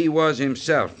killer than he was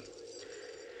himself.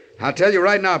 I'll tell you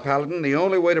right now, Paladin, the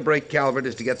only way to break Calvert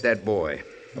is to get that boy.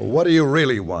 What do you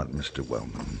really want, Mr.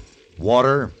 Wellman?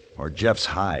 Water or Jeff's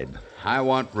hide? I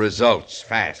want results,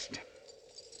 fast.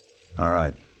 All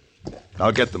right.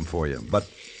 I'll get them for you, but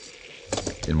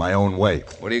in my own way.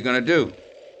 What are you going to do?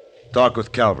 Talk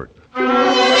with Calvert.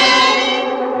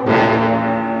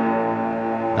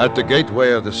 At the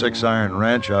gateway of the Six Iron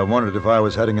Ranch, I wondered if I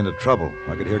was heading into trouble.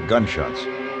 I could hear gunshots.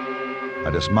 I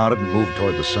dismounted and moved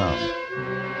toward the sound.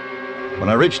 When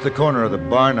I reached the corner of the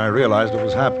barn, I realized what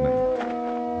was happening.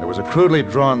 There was a crudely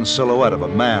drawn silhouette of a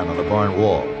man on the barn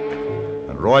wall,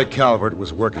 and Roy Calvert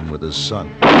was working with his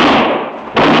son.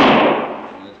 That's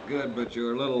good, but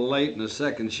you're a little late and the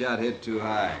second shot hit too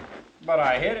high. But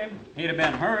I hit him. He'd have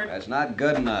been hurt. That's not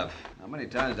good enough. How many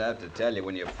times do I have to tell you,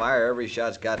 when you fire, every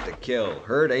shot's got to kill.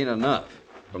 Hurt ain't enough.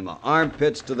 From the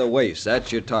armpits to the waist,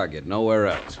 that's your target, nowhere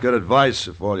else. Good advice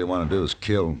if all you want to do is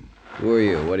kill. Who are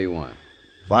you? What do you want?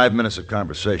 5 minutes of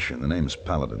conversation. The name's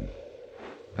Paladin.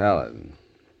 Paladin.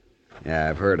 Yeah,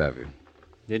 I've heard of you.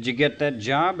 Did you get that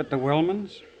job at the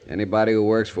Wellmans? Anybody who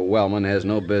works for Wellman has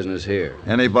no business here.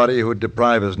 Anybody who would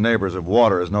deprive his neighbors of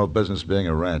water has no business being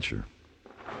a rancher.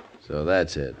 So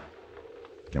that's it.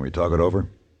 Can we talk it over?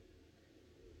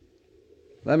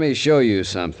 Let me show you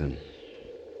something.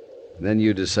 Then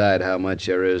you decide how much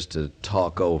there is to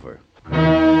talk over.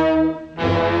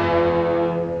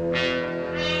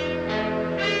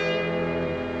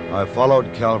 I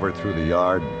followed Calvert through the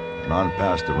yard and on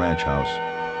past the ranch house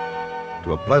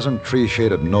to a pleasant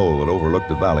tree-shaded knoll that overlooked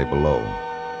the valley below.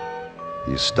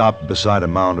 He stopped beside a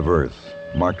mound of earth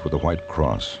marked with a white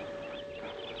cross.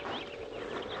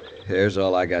 Here's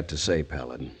all I got to say,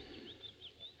 Paladin.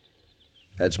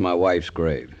 That's my wife's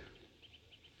grave.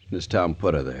 This town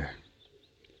put her there.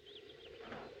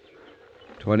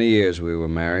 20 years we were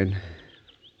married.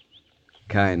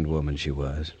 Kind woman she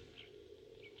was.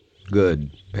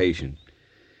 Good, patient,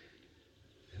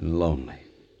 and lonely.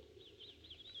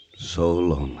 So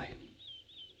lonely.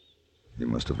 You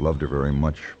must have loved her very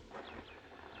much.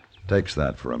 Takes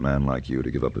that for a man like you to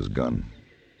give up his gun.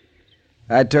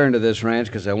 I turned to this ranch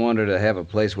because I wanted her to have a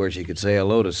place where she could say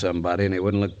hello to somebody and they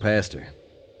wouldn't look past her.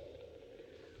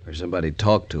 Or somebody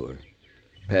talk to her.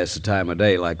 Pass the time of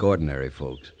day like ordinary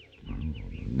folks.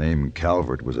 The name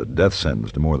Calvert was a death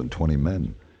sentence to more than 20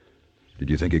 men. Did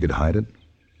you think he could hide it?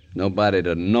 Nobody'd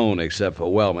have known except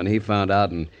for Wellman. He found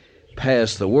out and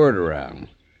passed the word around.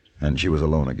 And she was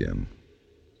alone again.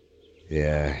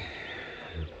 Yeah.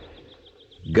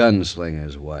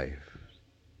 Gunslinger's wife.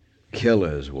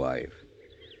 Killer's wife.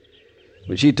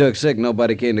 When she took sick,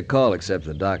 nobody came to call except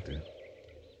the doctor.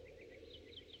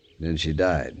 Then she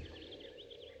died.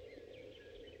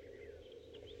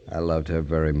 I loved her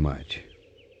very much.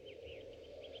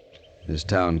 This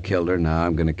town killed her, now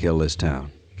I'm going to kill this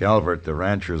town. Calvert, the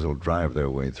ranchers will drive their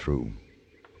way through.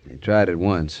 They tried it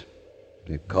once.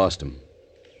 It cost them.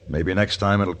 Maybe next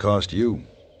time it'll cost you.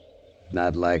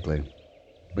 Not likely.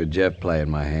 With Jeff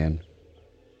playing my hand.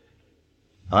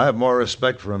 I have more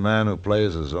respect for a man who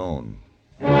plays his own.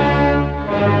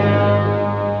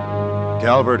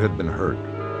 Calvert had been hurt.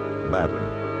 Badly.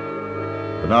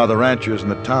 But now the ranchers in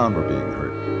the town were being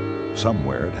hurt.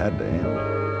 Somewhere it had to end.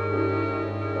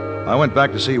 I went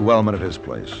back to see Wellman at his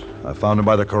place. I found him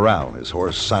by the corral, his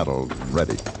horse saddled and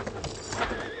ready.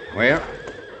 Well,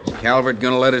 is Calvert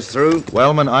going to let us through?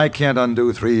 Wellman, I can't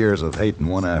undo 3 years of hate in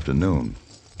one afternoon.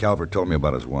 Calvert told me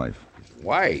about his wife. His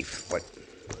wife? What?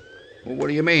 Well, what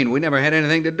do you mean? We never had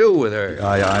anything to do with her.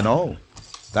 I know.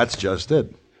 That's just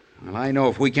it. Well, I know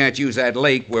if we can't use that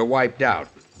lake, we're wiped out.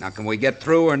 Now, can we get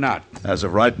through or not? As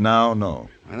of right now, no.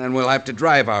 And then we'll have to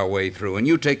drive our way through, and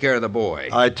you take care of the boy.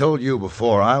 I told you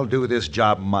before, I'll do this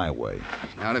job my way.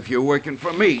 Not if you're working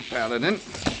for me, Paladin.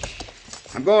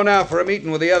 I'm going out for a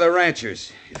meeting with the other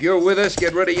ranchers. If you're with us,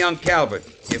 get rid of young Calvert.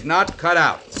 If not, cut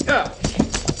out.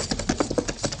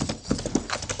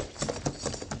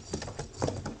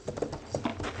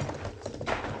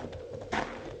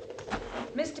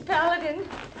 Mr. Paladin.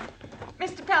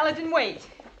 Mr. Paladin, wait.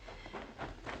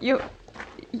 You're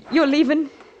leaving?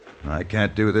 I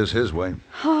can't do this his way.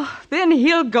 Oh, then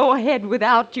he'll go ahead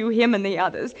without you, him and the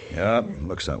others. Yeah,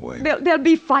 looks that way. They'll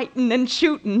be fighting and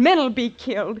shooting. Men'll be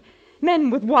killed. Men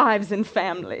with wives and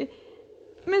family.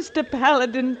 Mr.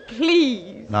 Paladin,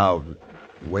 please. Now,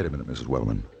 wait a minute, Mrs.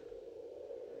 Wellman.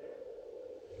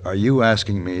 Are you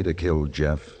asking me to kill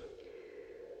Jeff?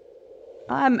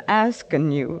 I'm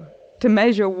asking you to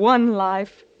measure one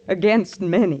life against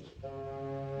many.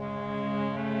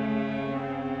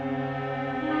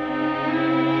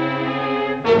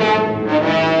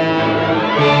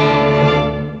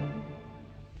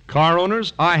 Car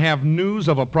owners, I have news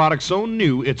of a product so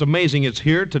new, it's amazing it's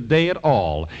here today at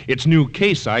all. It's new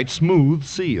K-Site Smooth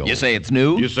Seal. You say it's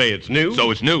new? You say it's new?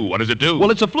 So it's new. What does it do?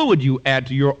 Well, it's a fluid you add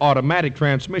to your automatic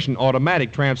transmission.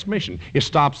 It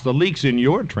stops the leaks in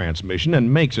your transmission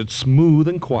and makes it smooth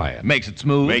and quiet. Makes it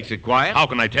smooth? Makes it quiet? How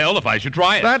can I tell if I should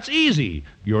try it? That's easy.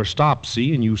 Your stop,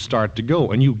 see, and you start to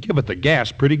go, and you give it the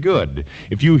gas pretty good.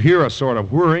 If you hear a sort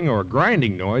of whirring or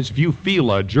grinding noise, if you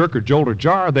feel a jerk or jolt or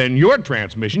jar, then your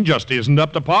transmission just isn't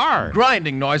up to par.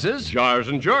 Grinding noises? Jars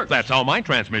and jerks. That's how my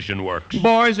transmission works.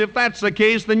 Boys, if that's the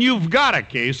case, then you've got a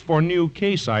case for new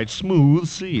K-Site Smooth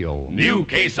Seal. New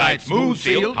K-Site Smooth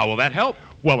Seal? How will that help?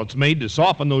 Well, it's made to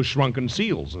soften those shrunken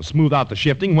seals and smooth out the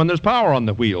shifting when there's power on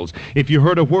the wheels. If you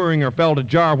heard a whirring or felt a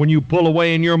jar when you pull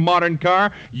away in your modern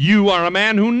car, you are a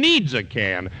man who needs a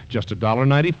can. Just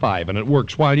 $1.95, and it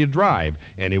works while you drive.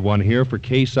 Anyone here for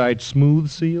K-Site Smooth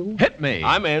Seal? Hit me.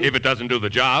 I'm in. If it doesn't do the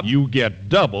job, You get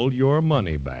double your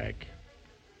money back.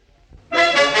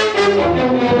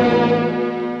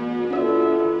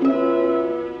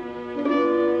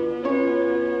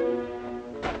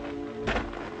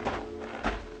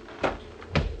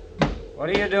 What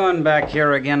are you doing back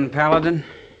here again, Paladin?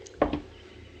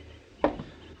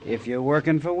 If you're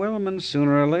working for Wellman,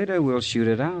 sooner or later we'll shoot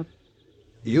it out.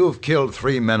 You've killed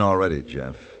 3 men already,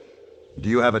 Jeff. Do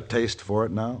you have a taste for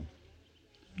it now?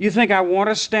 You think I want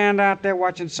to stand out there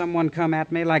watching someone come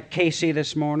at me like Casey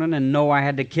this morning and know I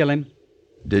had to kill him?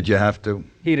 Did you have to?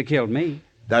 He'd have killed me.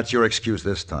 That's your excuse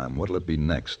this time. What'll it be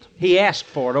next? He asked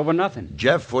for it over nothing.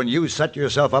 Jeff, when you set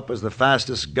yourself up as the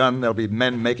fastest gun, there'll be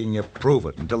men making you prove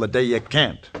it until the day you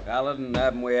can't. Paladin,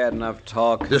 haven't we had enough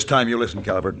talk? This time you listen,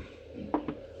 Calvert.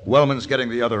 Wellman's getting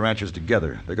the other ranchers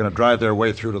together. They're going to drive their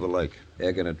way through to the lake.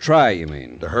 They're going to try, you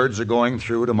mean? The herds are going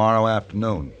through tomorrow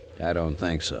afternoon. I don't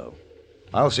think so.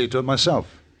 I'll see to it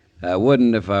myself. I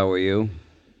wouldn't if I were you.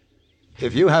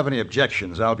 If you have any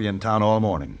objections, I'll be in town all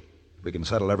morning. We can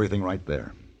settle everything right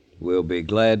there. We'll be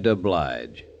glad to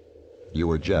oblige. You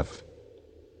or Jeff?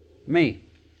 Me.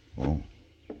 Oh,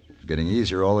 it's getting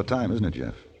easier all the time, isn't it,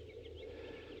 Jeff?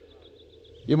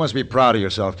 You must be proud of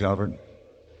yourself, Calvert.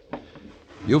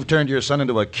 You've turned your son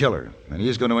into a killer, and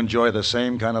he's going to enjoy the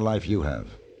same kind of life you have,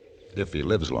 if he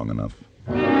lives long enough.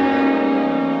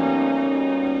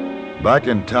 Back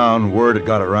in town, word had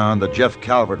got around that Jeff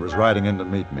Calvert was riding in to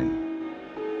meet me.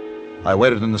 I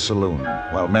waited in the saloon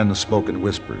while men spoke in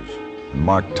whispers and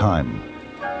marked time.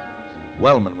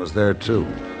 Wellman was there, too.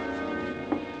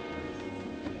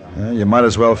 You might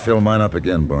as well fill mine up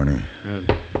again, Barney.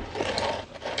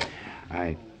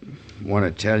 I want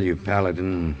to tell you,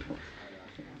 Paladin,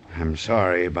 I'm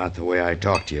sorry about the way I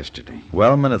talked yesterday.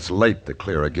 Wellman, it's late to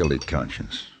clear a guilty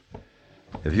conscience.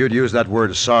 If you'd used that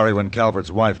word sorry when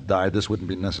Calvert's wife died, this wouldn't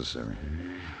be necessary.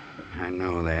 I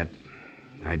know that.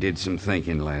 I did some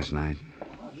thinking last night.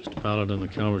 Mr. Paladin, the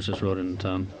Calverts just rode into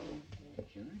town.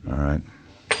 All right.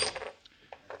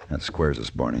 That squares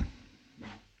us, Barney.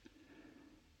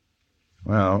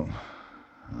 Well,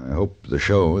 I hope the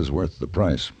show is worth the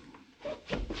price.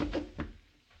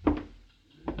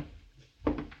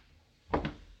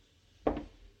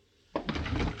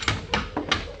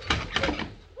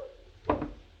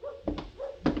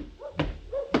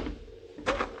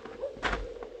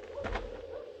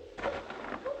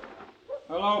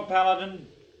 Hello, Paladin.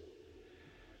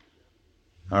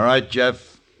 All right,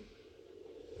 Jeff.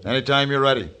 Anytime you're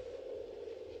ready.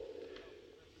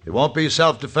 It won't be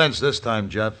self-defense this time,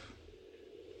 Jeff.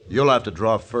 You'll have to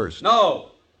draw first.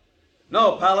 No.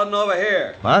 No, Paladin, over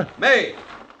here. What? Me.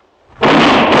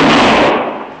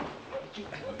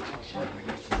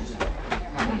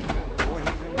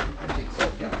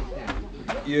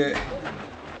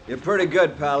 You're pretty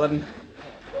good, Paladin.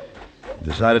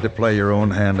 Decided to play your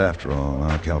own hand after all,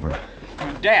 huh, Calvert?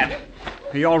 Dad,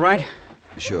 are you all right?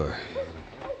 Sure.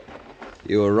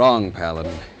 You were wrong,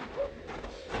 Paladin.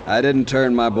 I didn't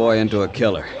turn my boy into a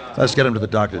killer. Let's get him to the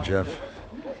doctor, Jeff.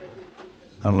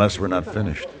 Unless we're not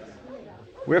finished.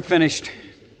 We're finished.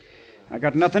 I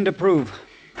got nothing to prove.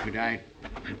 Could I...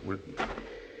 Well,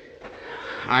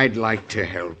 I'd like to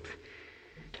help.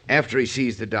 After he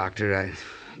sees the doctor,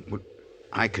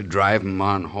 I could drive him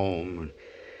on home.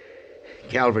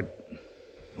 Calvert,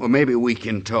 well, maybe we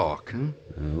can talk, huh?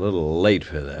 A little late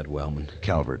for that, Wellman.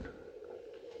 Calvert,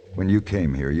 when you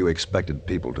came here, you expected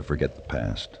people to forget the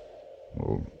past.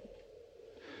 Well,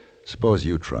 suppose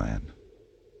you try it.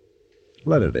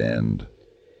 Let it end.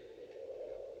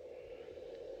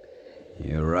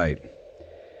 You're right.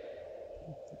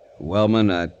 Wellman,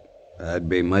 I'd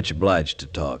be much obliged to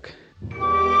talk.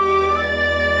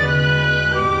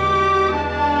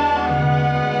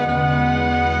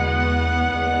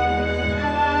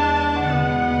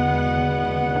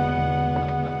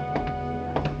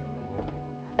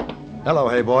 Hello,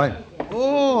 hey boy.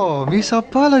 Oh, Mr.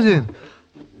 Paladin.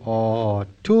 Oh,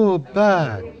 too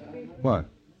bad. What?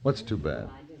 What's too bad?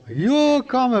 You're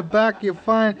coming back, you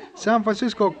find San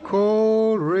Francisco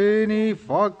cold, rainy,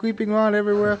 fog creeping around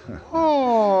everywhere.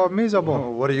 Oh, miserable. Oh,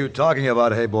 what are you talking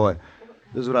about, hey boy?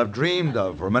 This is what I've dreamed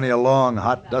of for many a long,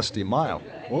 hot, dusty mile.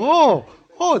 Oh,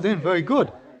 then very good.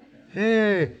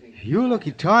 Hey, you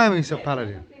lucky time, Mr.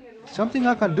 Paladin. Something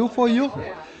I can do for you?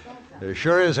 There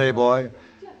sure is, hey boy.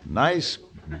 Nice,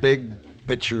 big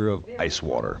pitcher of ice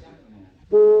water.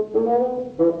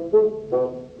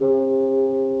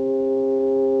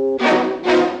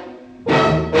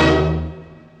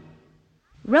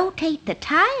 Rotate the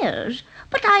tires?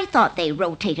 But I thought they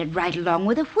rotated right along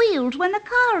with the wheels when the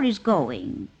car is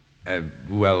going.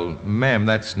 Well, ma'am,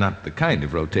 that's not the kind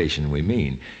of rotation we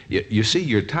mean. You see,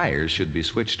 your tires should be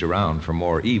switched around for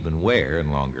more even wear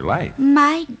and longer life.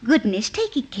 My goodness,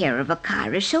 taking care of a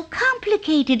car is so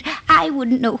complicated, I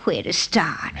wouldn't know where to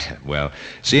start. Well,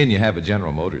 seeing you have a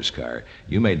General Motors car,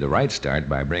 you made the right start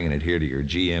by bringing it here to your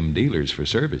GM dealers for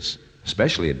service,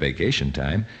 especially at vacation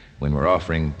time when we're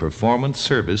offering performance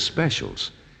service specials.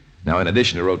 Now, in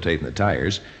addition to rotating the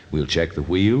tires, we'll check the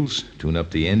wheels, tune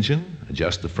up the engine,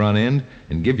 adjust the front end,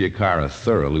 and give your car a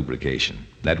thorough lubrication.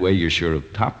 That way you're sure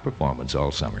of top performance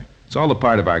all summer. It's all a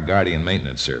part of our Guardian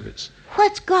maintenance service.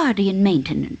 What's Guardian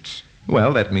maintenance?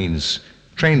 Well, that means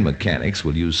trained mechanics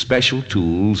will use special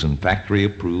tools and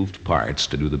factory-approved parts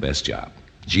to do the best job.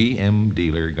 GM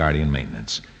Dealer Guardian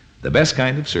Maintenance. The best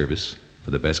kind of service for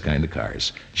the best kind of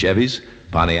cars. Chevys,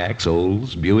 Pontiacs,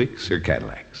 Olds, Buicks, or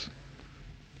Cadillacs.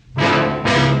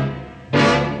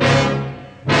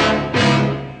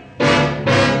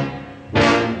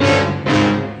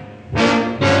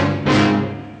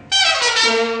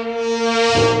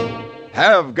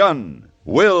 Have Gun,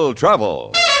 Will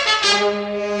Travel.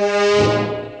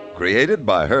 Created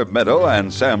by Herb Meadow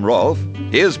and Sam Rolfe,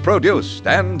 is produced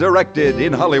and directed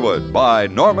in Hollywood by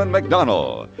Norman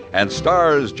Macdonnell and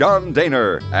stars John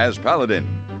Dehner as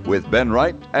Paladin, with Ben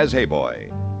Wright as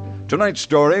Hayboy. Tonight's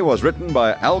story was written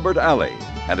by Albert Alley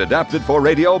and adapted for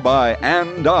radio by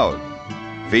Ann Dowd.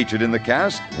 Featured in the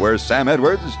cast were Sam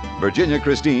Edwards, Virginia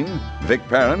Christine, Vic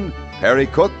Perrin, Harry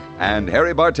Cook, and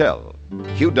Harry Bartell.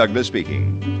 Hugh Douglas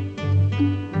speaking.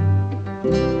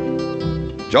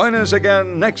 Join us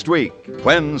again next week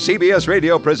when CBS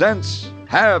Radio presents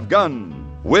Have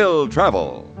Gun, Will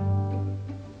Travel.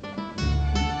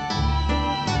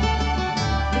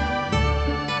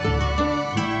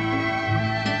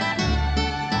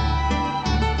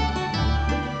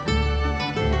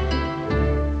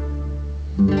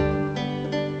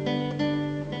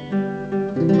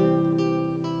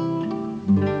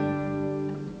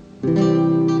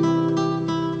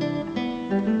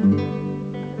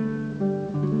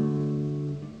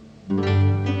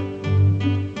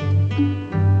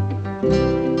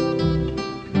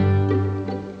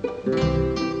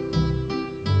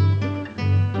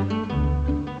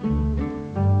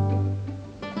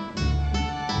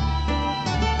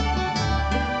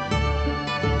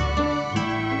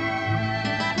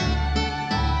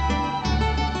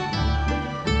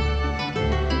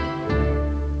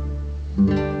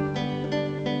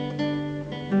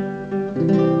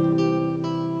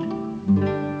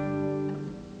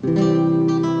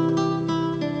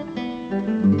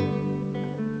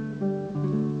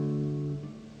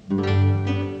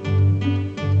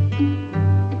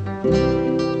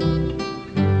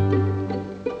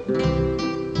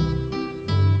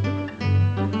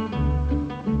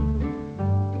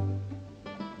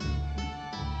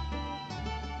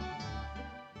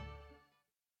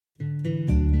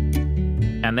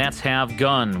 And that's Have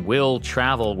Gun, Will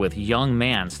Travel with Young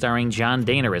Man, starring John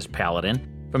Dehner as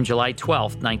Paladin, from July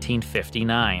 12,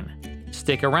 1959.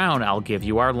 Stick around, I'll give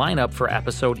you our lineup for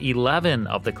episode 11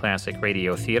 of the Classic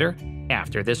Radio Theater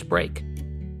after this break.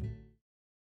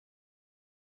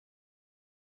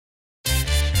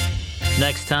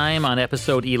 Next time on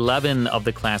episode 11 of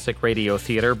the Classic Radio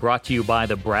Theater, brought to you by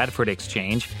the Bradford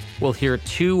Exchange, we'll hear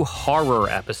 2 horror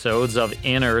episodes of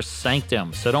Inner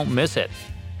Sanctum, so don't miss it.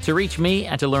 To reach me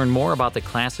and to learn more about the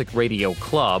Classic Radio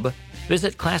Club,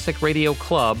 visit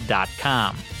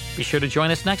classicradioclub.com. Be sure to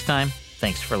join us next time.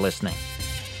 Thanks for listening.